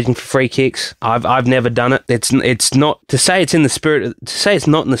staging for free kicks. I've never done it. It's not to say it's in the spirit. To say it's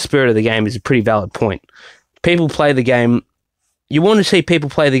not in the spirit of the game is a pretty valid point. People play the game. You want to see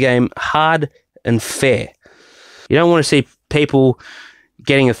people play the game hard and fair. You don't want to see people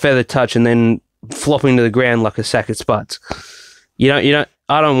getting a feather touch and then flopping to the ground like a sack of spuds. I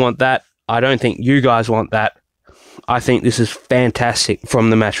don't want that. I don't think you guys want that. I think this is fantastic from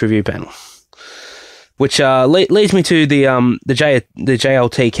the match review panel, which leads me to the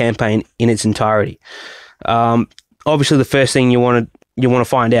JLT campaign in its entirety. Obviously, the first thing you want to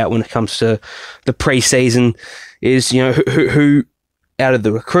find out when it comes to the pre-season is who out of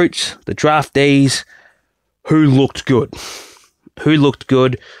the recruits, the draftees, who looked good. Who looked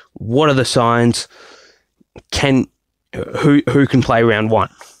good? What are the signs? Who can play round 1?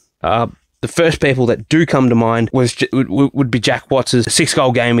 The first people that do come to mind would be Jack Watts'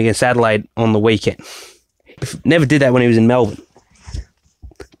 6-goal game against Adelaide on the weekend. Never did that when he was in Melbourne,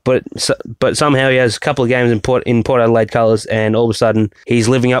 but somehow he has a couple of games in Port Adelaide colours, and all of a sudden he's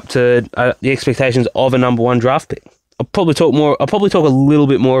living up to the expectations of a number 1 draft pick. I'll probably talk a little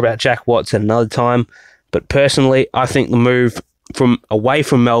bit more about Jack Watts at another time, but personally, I think the move away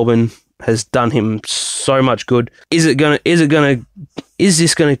from Melbourne has done him so much good. Is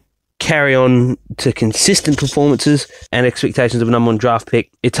this gonna carry on to consistent performances and expectations of a number one draft pick,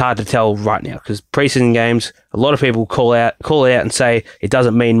 it's hard to tell right now because preseason games, a lot of people call it out and say it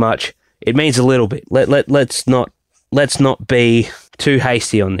doesn't mean much. It means a little bit. Let's not be too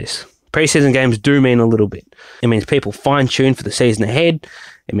hasty on this. Preseason games do mean a little bit. It means people fine tune for the season ahead.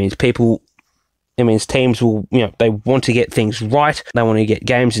 It means teams will, they want to get things right. They want to get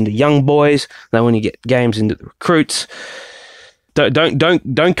games into young boys. They want to get games into the recruits.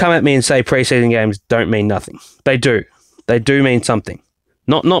 Don't come at me and say preseason games don't mean nothing. They do. They do mean something.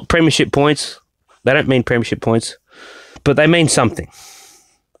 Not premiership points. They don't mean premiership points, but they mean something.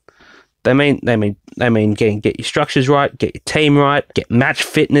 They mean get your structures right, get your team right, get match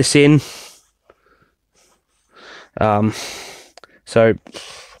fitness in. So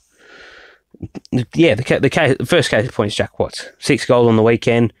yeah, the first case of points, Jack Watts. 6 goals on the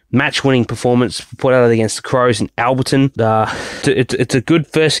weekend. Match-winning performance put out against the Crows in Alberton. It's a good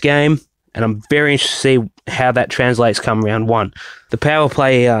first game, and I'm very interested to see how that translates come round 1. The Power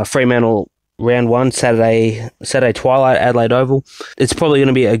play Fremantle round 1, Saturday twilight, Adelaide Oval. It's probably going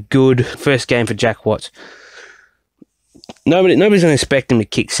to be a good first game for Jack Watts. Nobody's going to expect him to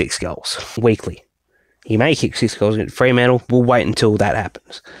kick 6 goals weekly. He may kick 6 goals against Fremantle. We'll wait until that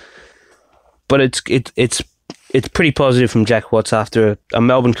happens. But it's pretty positive from Jack Watts after a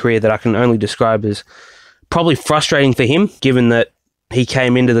Melbourne career that I can only describe as probably frustrating for him, given that he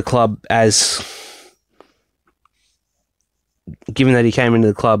came into the club as a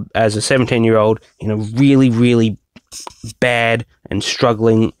 17-year-old in a really, really bad and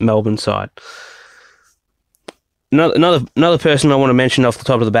struggling Melbourne side. Another person I want to mention off the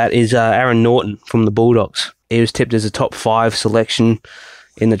top of the bat is Aaron Norton from the Bulldogs. He was tipped as a top 5 selection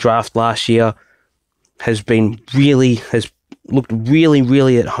in the draft last year, has looked really,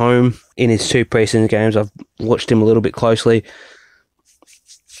 really at home in his 2 preseason games. I've watched him a little bit closely.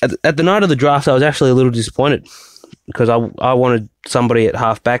 At the night of the draft, I was actually a little disappointed because I wanted somebody at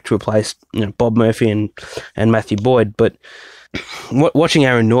halfback to replace Bob Murphy and Matthew Boyd. But watching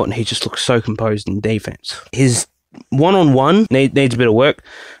Aaron Norton, he just looks so composed in defense. His one-on-one needs a bit of work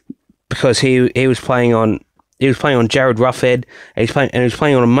because he was playing on Jared Ruffhead, and he was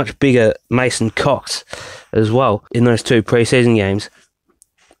playing on a much bigger Mason Cox as well in those 2 preseason games.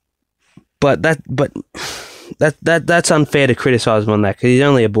 But that's unfair to criticise him on that because he's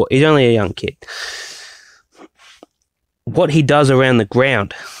only a boy. He's only a young kid. What he does around the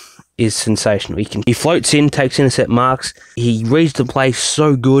ground is sensational. He floats in, takes intercept marks. He reads the play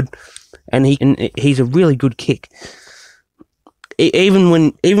so good, and he's a really good kick. Even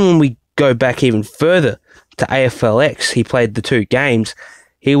when we go back even further to AFLX, he played the 2 games.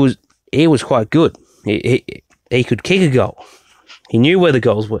 He was quite good. He could kick a goal. He knew where the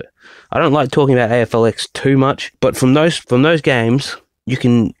goals were. I don't like talking about AFLX too much, but from those games, you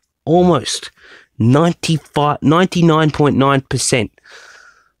can almost 99.9%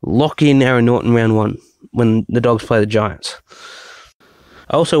 lock in Aaron Norton round 1 when the Dogs play the Giants.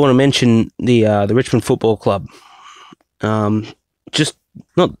 I also want to mention the Richmond Football Club. Just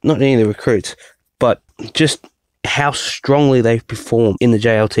not any of the recruits, but just how strongly they've performed in the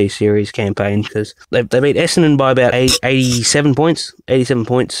JLT series campaign, because they beat Essendon by about 87 points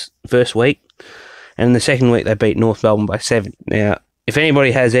first week, and in the second week they beat North Melbourne by 7. Now, if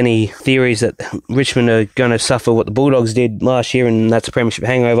anybody has any theories that Richmond are going to suffer what the Bulldogs did last year and that's a premiership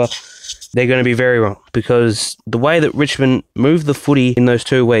hangover, they're going to be very wrong, because the way that Richmond moved the footy in those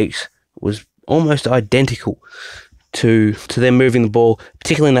 2 weeks was almost identical to them moving the ball,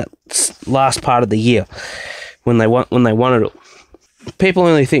 particularly in that last part of the year when they won it all. People will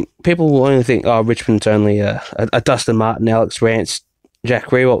only think, oh, Richmond's only a Dustin Martin, Alex Rance, Jack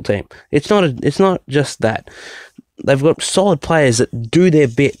Riewoldt team. It's not just that. They've got solid players that do their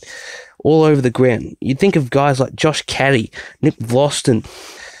bit all over the ground. You think of guys like Josh Caddy, Nick Vlaston,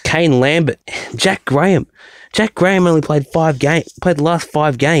 Kane Lambert, Jack Graham. Jack Graham only played the last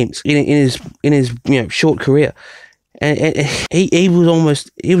 5 games in his short career. And he was almost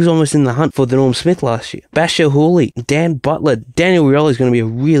in the hunt for the Norm Smith last year. Basher Hooley, Dan Butler, Daniel Rioli is going to be a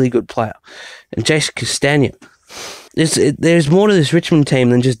really good player, and Jason Castagna. There's more to this Richmond team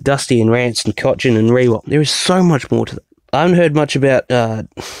than just Dusty and Rance and Cochin and Riewoldt. There is so much more to them. I haven't heard much about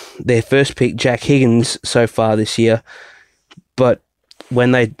their first pick, Jack Higgins, so far this year, but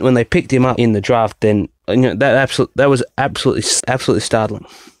when they picked him up in the draft, then that was absolutely startling,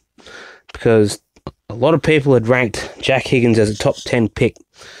 because a lot of people had ranked Jack Higgins as a top 10 pick.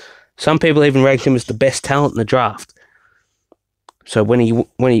 Some people even ranked him as the best talent in the draft. So what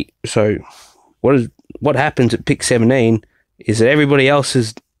happens at pick 17 is that everybody else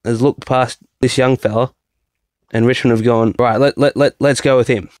has looked past this young fella and Richmond have gone, right, let's go with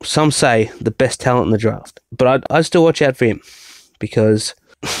him. Some say the best talent in the draft, but I'd still watch out for him because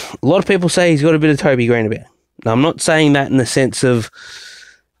a lot of people say he's got a bit of Toby Green about him. Now, I'm not saying that in the sense of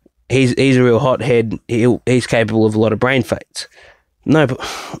he's a real hothead, he's capable of a lot of brain fades. No, but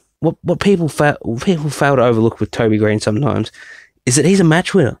what people fail to overlook with Toby Green sometimes is that he's a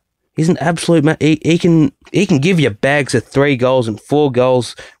match winner. He's an absolute match. He can give you bags of 3 goals and 4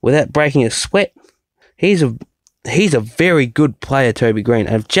 goals without breaking a sweat. He's a very good player, Toby Green.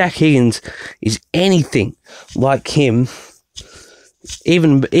 And if Jack Higgins is anything like him,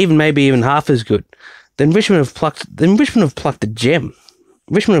 even maybe even half as good, then Richmond have plucked a gem.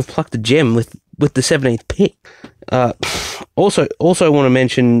 Richmond have plucked a gem with the 17th pick. Also want to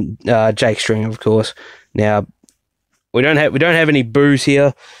mention Jake Stringer, of course. Now we don't have any boos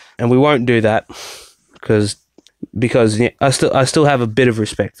here, and we won't do that because I still have a bit of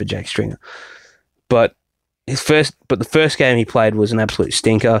respect for Jake Stringer. But the first game he played was an absolute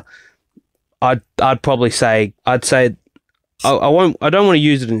stinker. I don't want to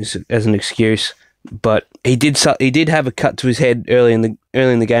use it as an excuse, but he did have a cut to his head early in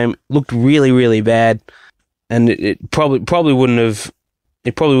the game. Looked really, really bad, and it probably would have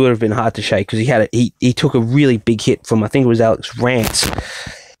been hard to shake because he took a really big hit from, I think it was Alex Rance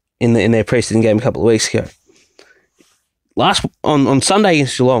in their preseason game a couple of weeks ago. On Sunday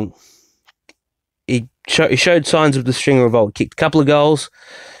against Geelong, he showed signs of the Stringer revolt. Kicked a couple of goals,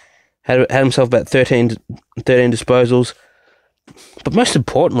 had himself about 13 disposals. But most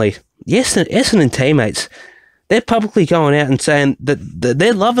importantly, Essendon teammates, they're publicly going out and saying that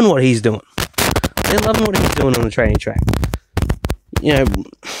they're loving what he's doing. They're loving what he's doing on the training track. You know,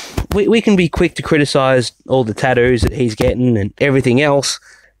 we can be quick to criticise all the tattoos that he's getting and everything else,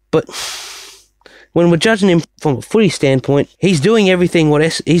 but when we're judging him from a footy standpoint, he's doing everything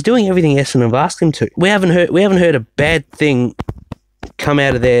Essendon have asked him to. We haven't heard a bad thing come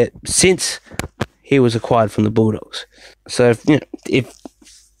out of there since he was acquired from the Bulldogs. So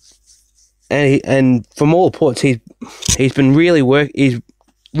and from all reports, he's been really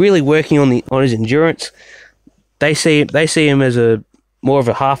working on his endurance. They see him as more of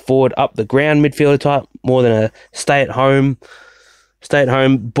a half forward, up the ground midfielder type, more than a stay at home,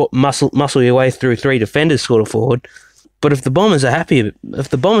 muscle your way through 3 defenders sort of forward. But if the Bombers are happy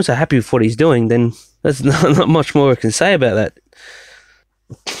with what he's doing, then there's not much more I can say about that.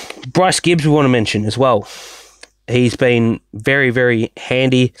 Bryce Gibbs we want to mention as well. He's been very, very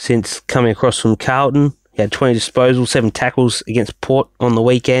handy since coming across from Carlton. He had 20 disposals, 7 tackles against Port on the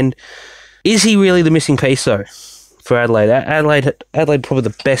weekend. Is he really the missing piece though for Adelaide? Adelaide probably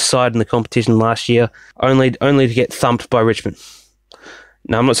the best side in the competition last year, only to get thumped by Richmond.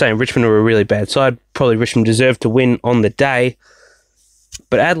 Now, I'm not saying Richmond are a really bad side. Probably Richmond deserved to win on the day,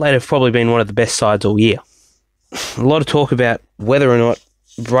 but Adelaide have probably been one of the best sides all year. A lot of talk about whether or not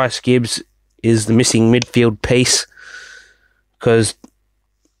Bryce Gibbs is the missing midfield piece, because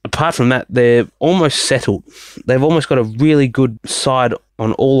apart from that, they're almost settled. They've almost got a really good side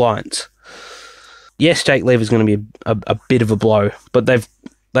on all lines. Yes, Jake Lever's going to be a bit of a blow, but they've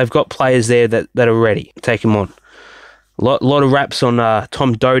got players there that are ready to take him on. A lot of raps on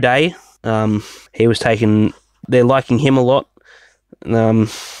Tom Docherty. He was taken. They're liking him a lot.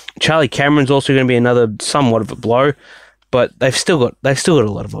 Charlie Cameron's also going to be another somewhat of a blow, but they've still got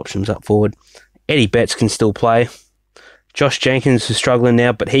a lot of options up forward. Eddie Betts can still play. Josh Jenkins is struggling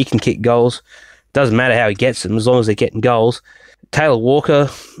now, but he can kick goals. Doesn't matter how he gets them as long as they're getting goals. Taylor Walker's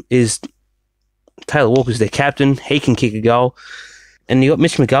their captain. He can kick a goal, and you got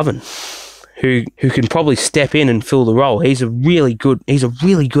Mitch McGovern, who can probably step in and fill the role. He's a really good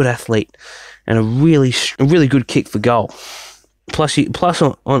athlete and a really good kick for goal. Plus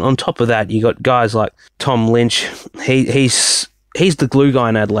on top of that, you got guys like Tom Lynch. He's the glue guy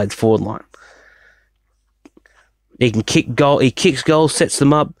in Adelaide's forward line. He can kick goal. He kicks goals, sets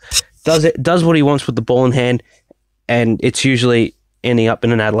them up, does what he wants with the ball in hand, and it's usually ending up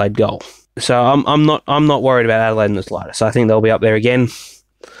in an Adelaide goal. So I'm not worried about Adelaide in the slightest. I think they'll be up there again.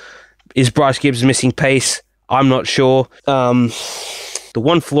 Is Bryce Gibbs missing pace? I'm not sure. The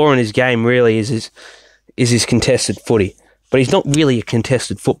one flaw in his game really is his contested footy, but he's not really a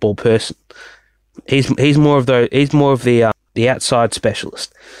contested football person. He's more of the outside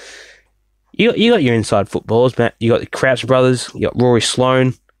specialist. You got your inside footballers, Matt. You got the Crouch brothers. You got Rory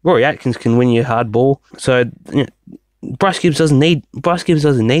Sloane. Rory Atkins can win you hard ball. So Bryce Gibbs doesn't need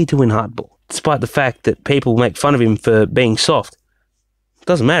to win hard ball, despite the fact that people make fun of him for being soft. It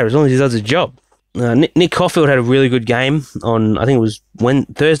doesn't matter as long as he does his job. Nick Caulfield had a really good game on, I think it was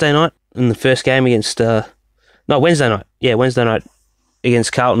Thursday night in the first game against Wednesday night. Yeah, Wednesday night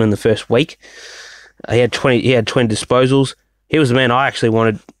against Carlton in the first week. He had 20 disposals. He was the man I actually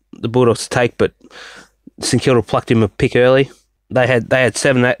wanted the Bulldogs to take, but St Kilda plucked him a pick early. They had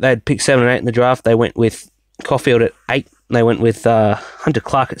picked 7 and 8 in the draft. They went with Caulfield at 8. They went with Hunter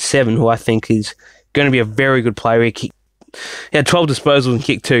Clark at 7, who I think is going to be a very good player. He had 12 disposals and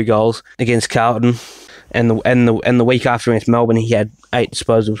kicked 2 goals against Carlton, and the week after against Melbourne, he had 8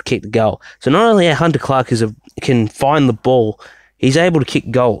 disposals, kicked the goal. So not only Hunter Clark can find the ball, he's able to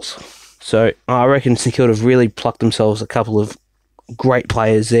kick goals. So I reckon St Kilda have really plucked themselves a couple of great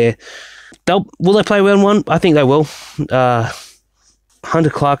players there. Will they play round 1? I think they will.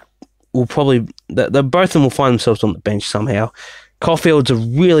 Hunter Clark will probably... both of them will find themselves on the bench somehow. Caulfield's a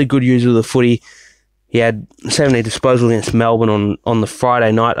really good user of the footy. He had 70 disposals against Melbourne on the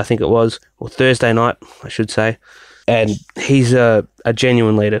Friday night, I think it was, or Thursday night, I should say. And he's a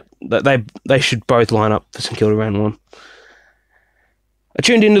genuine leader. They should both line up for St Kilda round 1. I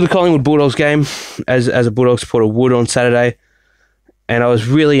tuned into the Collingwood Bulldogs game as a Bulldogs supporter would on Saturday, and I was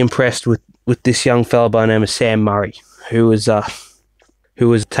really impressed with this young fella by the name of Sam Murray, who was a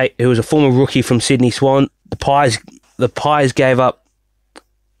former rookie from Sydney Swan. The Pies gave up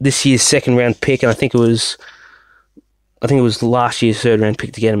this year's second round pick, and I think it was last year's third round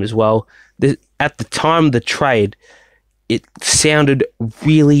pick to get him as well. At the time of the trade, it sounded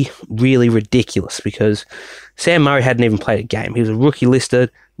really, really ridiculous because Sam Murray hadn't even played a game. He was a rookie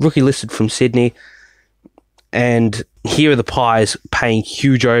listed from Sydney, and here are the Pies paying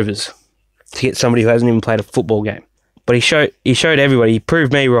huge overs to get somebody who hasn't even played a football game. But he showed everybody. He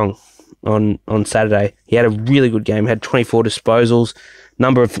proved me wrong on Saturday. He had a really good game. Had 24 disposals,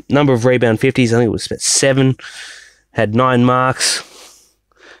 number of rebound 50s. I think it was about 7. Had 9 marks.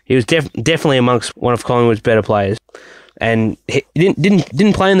 He was definitely amongst one of Collingwood's better players. And he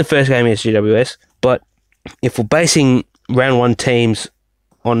didn't play in the first game against GWS. But if we're basing round 1 teams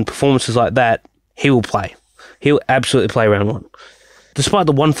on performances like that, he will play. He'll absolutely play round 1. Despite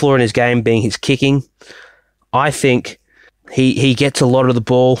the one flaw in his game being his kicking, I think he gets a lot of the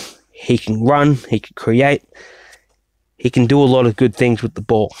ball. He can run. He can create. He can do a lot of good things with the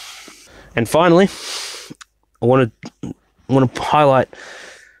ball. And finally, I want to highlight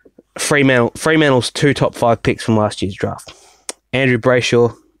Fremantle's 2 top 5 picks from last year's draft: Andrew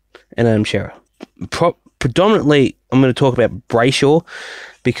Brayshaw and Adam Shearer. Predominantly, I'm going to talk about Brayshaw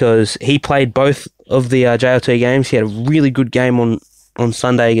because he played both of the JLT games. He had a really good game on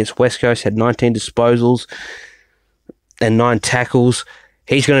Sunday against West Coast. Had 19 disposals and 9 tackles.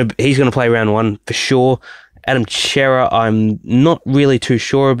 He's going to play round 1 for sure. Adam Shearer, I'm not really too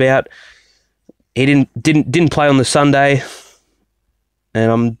sure about. He didn't play on the Sunday,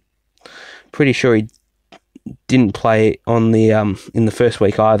 and I'm pretty sure he didn't play on the in the first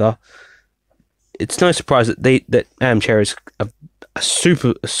week either. It's no surprise that Adam Shearer is a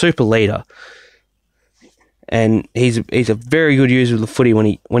super leader, and he's a very good user of the footy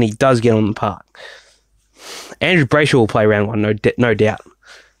when he does get on the park. Andrew Brayshaw will play round 1, no doubt.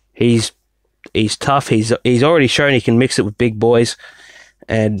 He's tough. He's already shown he can mix it with big boys,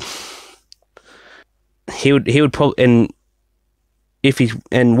 and he would probably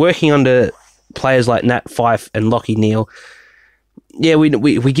working under players like Nat Fyfe and Lachie Neale. Yeah, we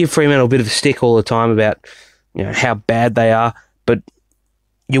give Fremantle a bit of a stick all the time about how bad they are, but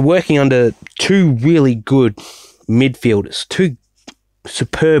you're working under 2 really good midfielders, 2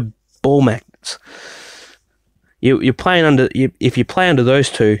 superb ball magnets. You're playing under if you play under those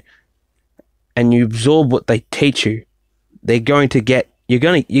 2, and you absorb what they teach you, you're going to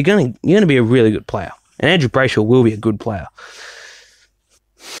be a really good player. And Andrew Brayshaw will be a good player.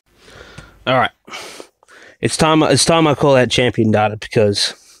 All right, it's time I call out Champion Data,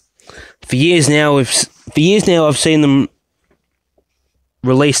 because for years now I've seen them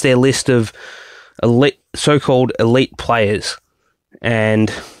release their list of so-called elite players,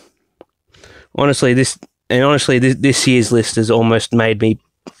 and honestly this year's list has almost made me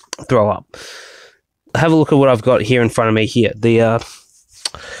throw up. Have a look at what I've got here in front of me here. The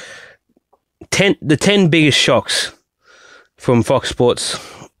 10 biggest shocks from Fox Sports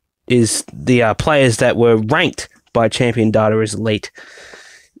is the players that were ranked by Champion Data as elite.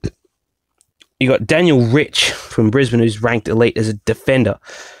 You got Daniel Rich from Brisbane, who's ranked elite as a defender,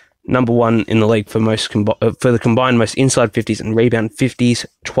 number 1 in the league for the combined most inside 50s and rebound 50s,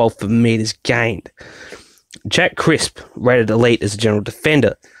 12th for meters gained. Jack Crisp, rated elite as a general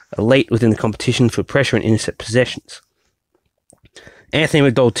defender, elite within the competition for pressure and intercept possessions. Anthony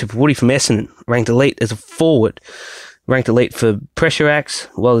McDowell-Tipperwoody from Essendon, ranked elite as a forward, ranked elite for pressure acts,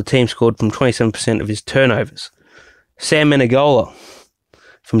 while the team scored from 27% of his turnovers. Sam Menegola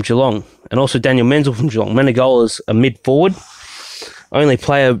from Geelong, and also Daniel Menzel from Geelong. Menegola's a mid-forward, only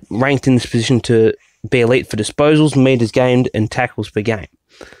player ranked in this position to be elite for disposals, metres gained, and tackles per game.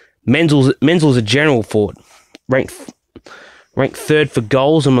 Menzel's a general forward, ranked third for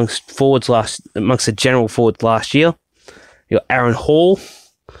goals amongst the general forwards last year. You got Aaron Hall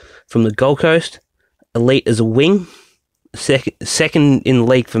from the Gold Coast, elite as a wing, second in the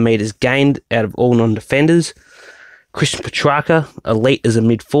league for metres gained out of all non-defenders. Christian Petrarca, elite as a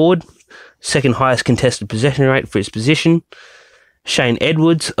mid-forward, second highest contested possession rate for his position. Shane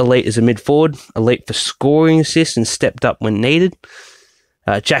Edwards, elite as a mid-forward, elite for scoring assists and stepped up when needed.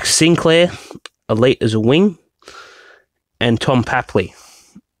 Jack Sinclair, elite as a wing. And Tom Papley,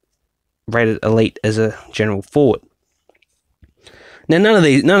 rated elite as a general forward. Now, none of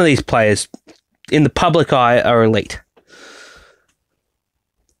these players in the public eye are elite.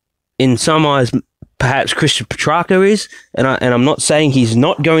 In some eyes, perhaps Christian Petrarca is, and I'm not saying he's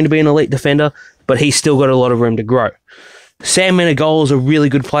not going to be an elite defender, but he's still got a lot of room to grow. Sam Menegol is a really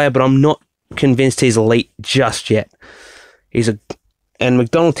good player, but I'm not convinced he's elite just yet. And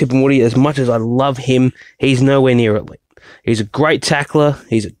McDonald Tipungwuti, as much as I love him, he's nowhere near elite. He's a great tackler.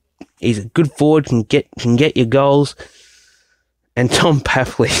 He's a good forward. Can get your goals. And Tom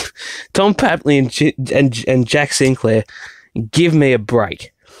Papley and Jack Sinclair, give me a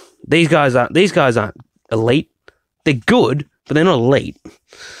break. These guys aren't elite. They're good, but they're not elite.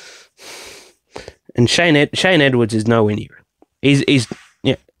 And Shane Edwards is nowhere near it. He's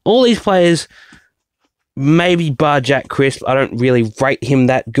all these players, maybe bar Jack Crisp. I don't really rate him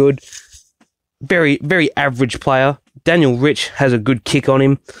that good. Very, very average player. Daniel Rich has a good kick on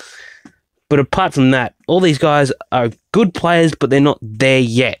him. But apart from that, all these guys are good players, but they're not there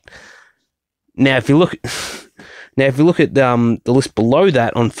yet. Now, if you look at the list below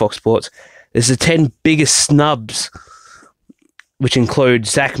that on Fox Sports, there's the 10 biggest snubs, which include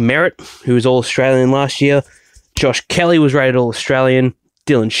Zach Merritt, who was All-Australian last year. Josh Kelly was rated All-Australian.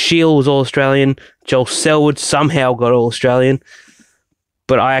 Dylan Shield was All-Australian. Joel Selwood somehow got All-Australian.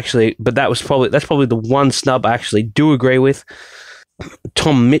 But that's probably the one snub I actually do agree with.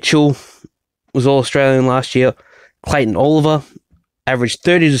 Tom Mitchell was All-Australian last year. Clayton Oliver averaged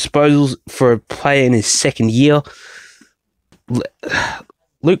 30 disposals for a player in his second year.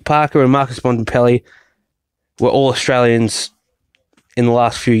 Luke Parker and Marcus Bontempelli were All-Australians in the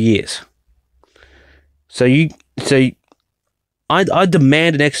last few years. I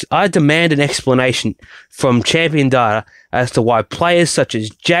demand an explanation from Champion Data as to why players such as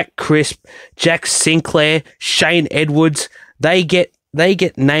Jack Crisp, Jack Sinclair, Shane Edwards, they get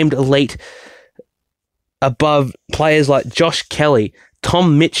named elite above players like Josh Kelly,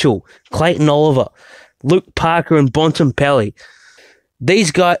 Tom Mitchell, Clayton Oliver, Luke Parker, and Bontempelli.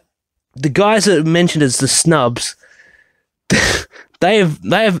 The guys that are mentioned as the snubs, they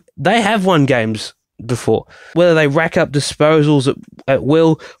have won games before. Whether they rack up disposals at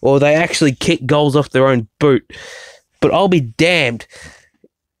will or they actually kick goals off their own boot. But I'll be damned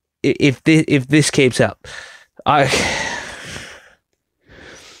if this keeps up.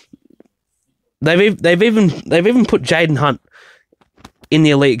 They've even put Jaden Hunt in the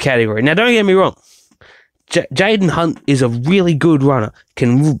elite category. Now, don't get me wrong. Jaden Hunt is a really good runner.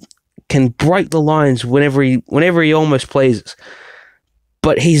 Can break the lines whenever he almost pleases.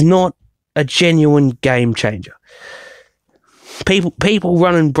 But he's not a genuine game changer. People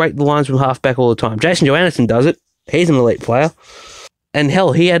run and break the lines from halfback all the time. Jason Johannesson does it. He's an elite player. And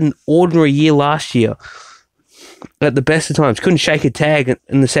hell, he had an ordinary year last year. At the best of times. Couldn't shake a tag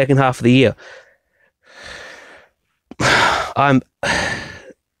in the second half of the year.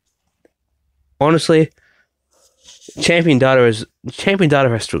 Honestly, Champion Data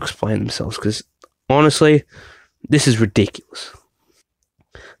has to explain themselves, because honestly, this is ridiculous.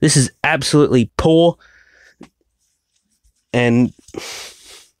 This is absolutely poor, and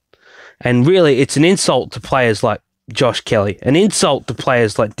really, it's an insult to players like Josh Kelly, an insult to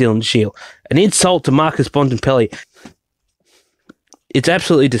players like Dylan Shield, an insult to Marcus Bontempelli. It's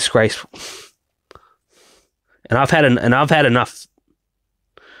absolutely disgraceful, and I've had enough.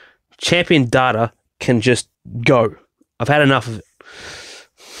 Champion Data can just go. I've had enough of it.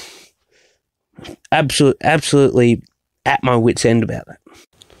 Absolutely at my wit's end about that.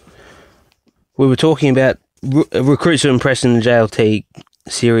 We were talking about recruits who impressed in the JLT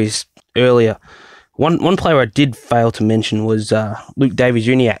series earlier. One player I did fail to mention was Luke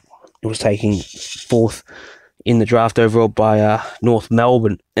Davies-Uniacke, who was taken 4th in the draft overall by North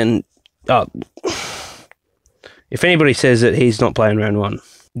Melbourne. And if anybody says that he's not playing round 1,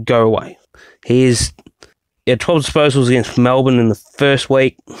 go away. He had 12 disposals against Melbourne in the first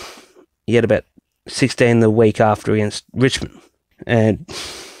week. He had about 16 the week after against Richmond. And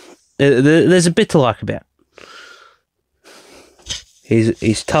there's a bit to like about.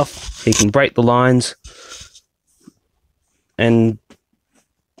 He's tough. He can break the lines, and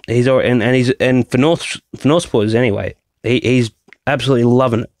for North supporters anyway, he's absolutely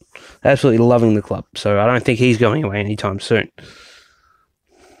loving it, absolutely loving the club. So I don't think he's going away anytime soon.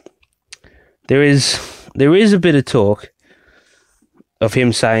 There is a bit of talk of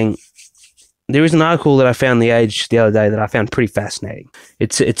him saying. There is an article that I found in The Age the other day that I found pretty fascinating.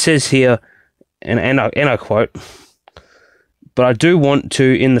 It says here, and I quote, "But I do want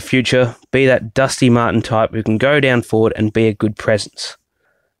to, in the future, be that Dusty Martin type who can go down forward and be a good presence."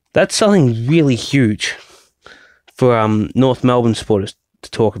 That's something really huge for North Melbourne supporters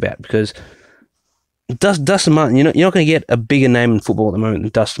to talk about, because Dustin Martin, you're not going to get a bigger name in football at the moment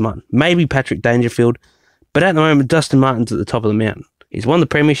than Dustin Martin. Maybe Patrick Dangerfield, but at the moment, Dustin Martin's at the top of the mountain. He's won the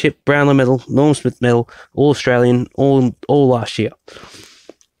Premiership, Brownlow Medal, Norm Smith Medal, All-Australian, all last year.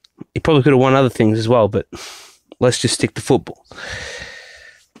 He probably could have won other things as well, but let's just stick to football.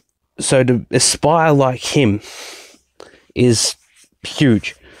 So to aspire like him is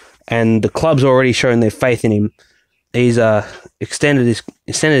huge, and the club's already shown their faith in him. He's extended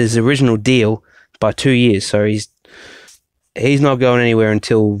his original deal by 2 years, so he's not going anywhere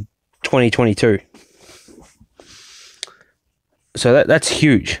until 2022. So that's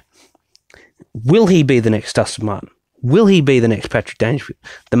huge. Will he be the next Dustin Martin? Will he be the next Patrick Dangerfield?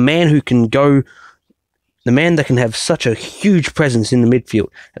 The man that can have such a huge presence in the midfield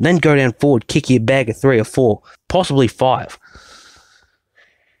and then go down forward, kick you a bag of 3 or 4, possibly 5.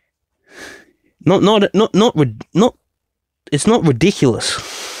 It's not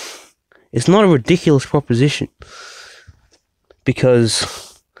ridiculous. It's not a ridiculous proposition,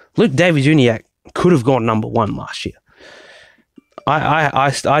 because Luke Davies-Uniacke could have gone number 1 last year.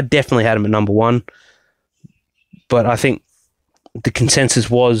 I definitely had him at number 1, but I think the consensus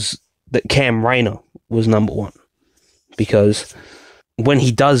was that Cam Rayner was number 1, because when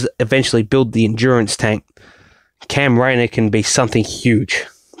he does eventually build the endurance tank, Cam Rayner can be something huge.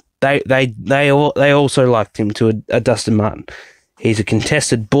 They also liked him to a Dustin Martin. He's a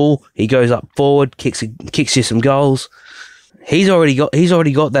contested bull. He goes up forward, kicks you some goals. He's already got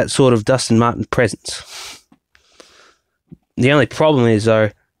that sort of Dustin Martin presence. The only problem is,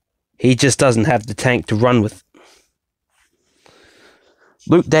 though, he just doesn't have the tank to run with.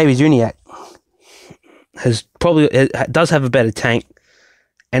 Luke Davies-Uniacke does have a better tank,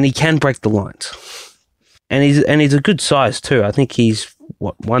 and he can break the lines. And he's a good size too. I think he's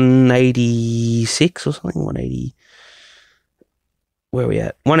 186 or something. 180. Where are we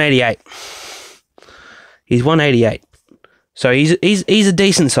at? 188. He's 188. So he's a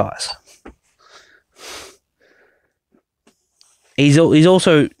decent size. He's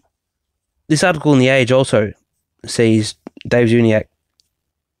also, this article in The Age also sees Davies-Uniacke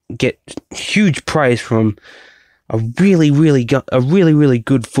get huge praise from a really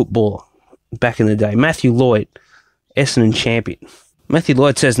good footballer back in the day, Matthew Lloyd, Essendon champion. Matthew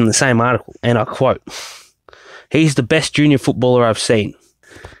Lloyd says in the same article, and I quote, "He's the best junior footballer I've seen.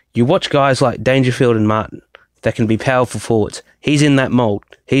 You watch guys like Dangerfield and Martin that can be powerful forwards. He's in that mould.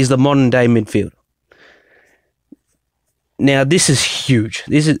 He's the modern day midfielder." Now, this is huge.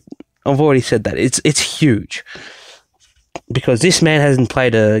 I've already said that. It's huge, because this man hasn't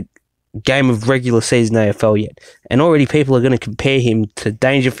played a game of regular season AFL yet, and already people are going to compare him to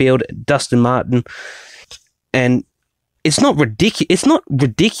Dangerfield, Dustin Martin, and it's not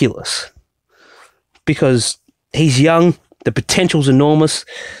ridiculous, because he's young, the potential's enormous,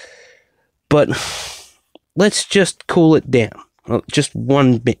 but let's just cool it down, just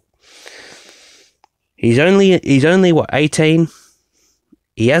one bit. He's only what, 18?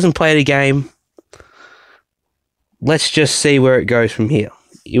 He hasn't played a game. Let's just see where it goes from here.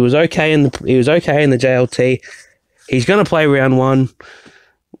 He was okay in the JLT. He's going to play round 1.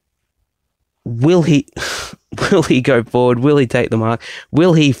 Will he go forward? Will he take the mark?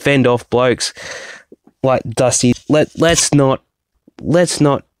 Will he fend off blokes like Dusty? Let's not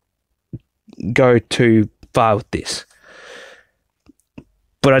go too far with this.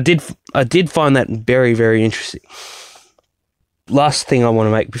 But I did find that very, very interesting. Last thing I want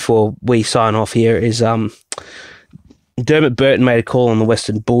to make before we sign off here is Dermot Burton made a call on the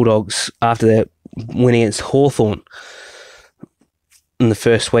Western Bulldogs after their win against Hawthorn in the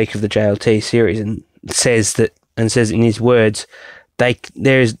first week of the JLT series, and says in his words, they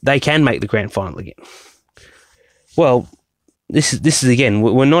can make the grand final again. Well, this is again,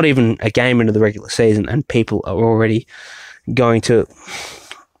 we're not even a game into the regular season, and people are already going to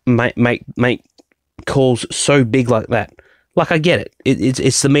make calls so big like that. Like, I get it.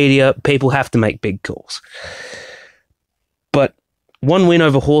 It's the media. People have to make big calls. But one win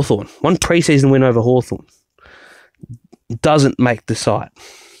over Hawthorn, one preseason win over Hawthorn, doesn't make the side.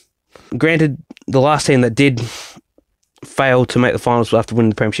 Granted, the last team that did fail to make the finals after winning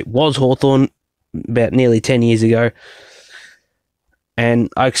the premiership was Hawthorn about nearly 10 years ago. And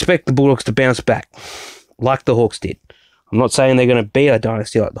I expect the Bulldogs to bounce back like the Hawks did. I'm not saying they're going to be a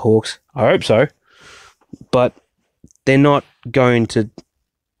dynasty like the Hawks. I hope so. But they're not going to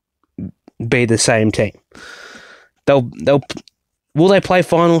be the same team. Will they play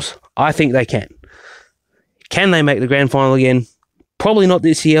finals? I think they can. Can they make the grand final again? Probably not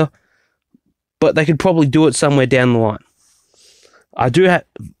this year, but they could probably do it somewhere down the line.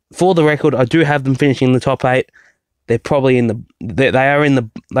 For the record, I do have them finishing in the top 8. They're probably they are in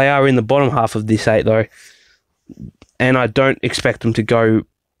the bottom half of this 8 though, and I don't expect them to go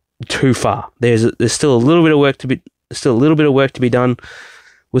too far. There's still a little bit of work to be done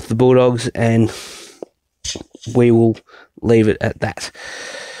with the Bulldogs, and we will leave it at that.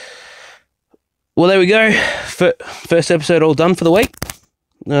 Well, there we go. First episode all done for the week.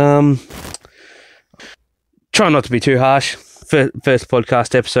 Try not to be too harsh. First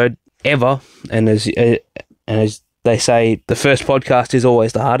podcast episode ever, and as they say, the first podcast is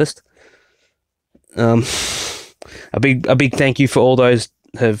always the hardest. A big thank you for all those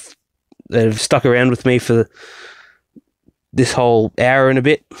that have stuck around with me for this whole hour and a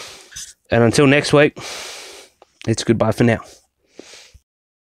bit. And until next week, it's goodbye for now.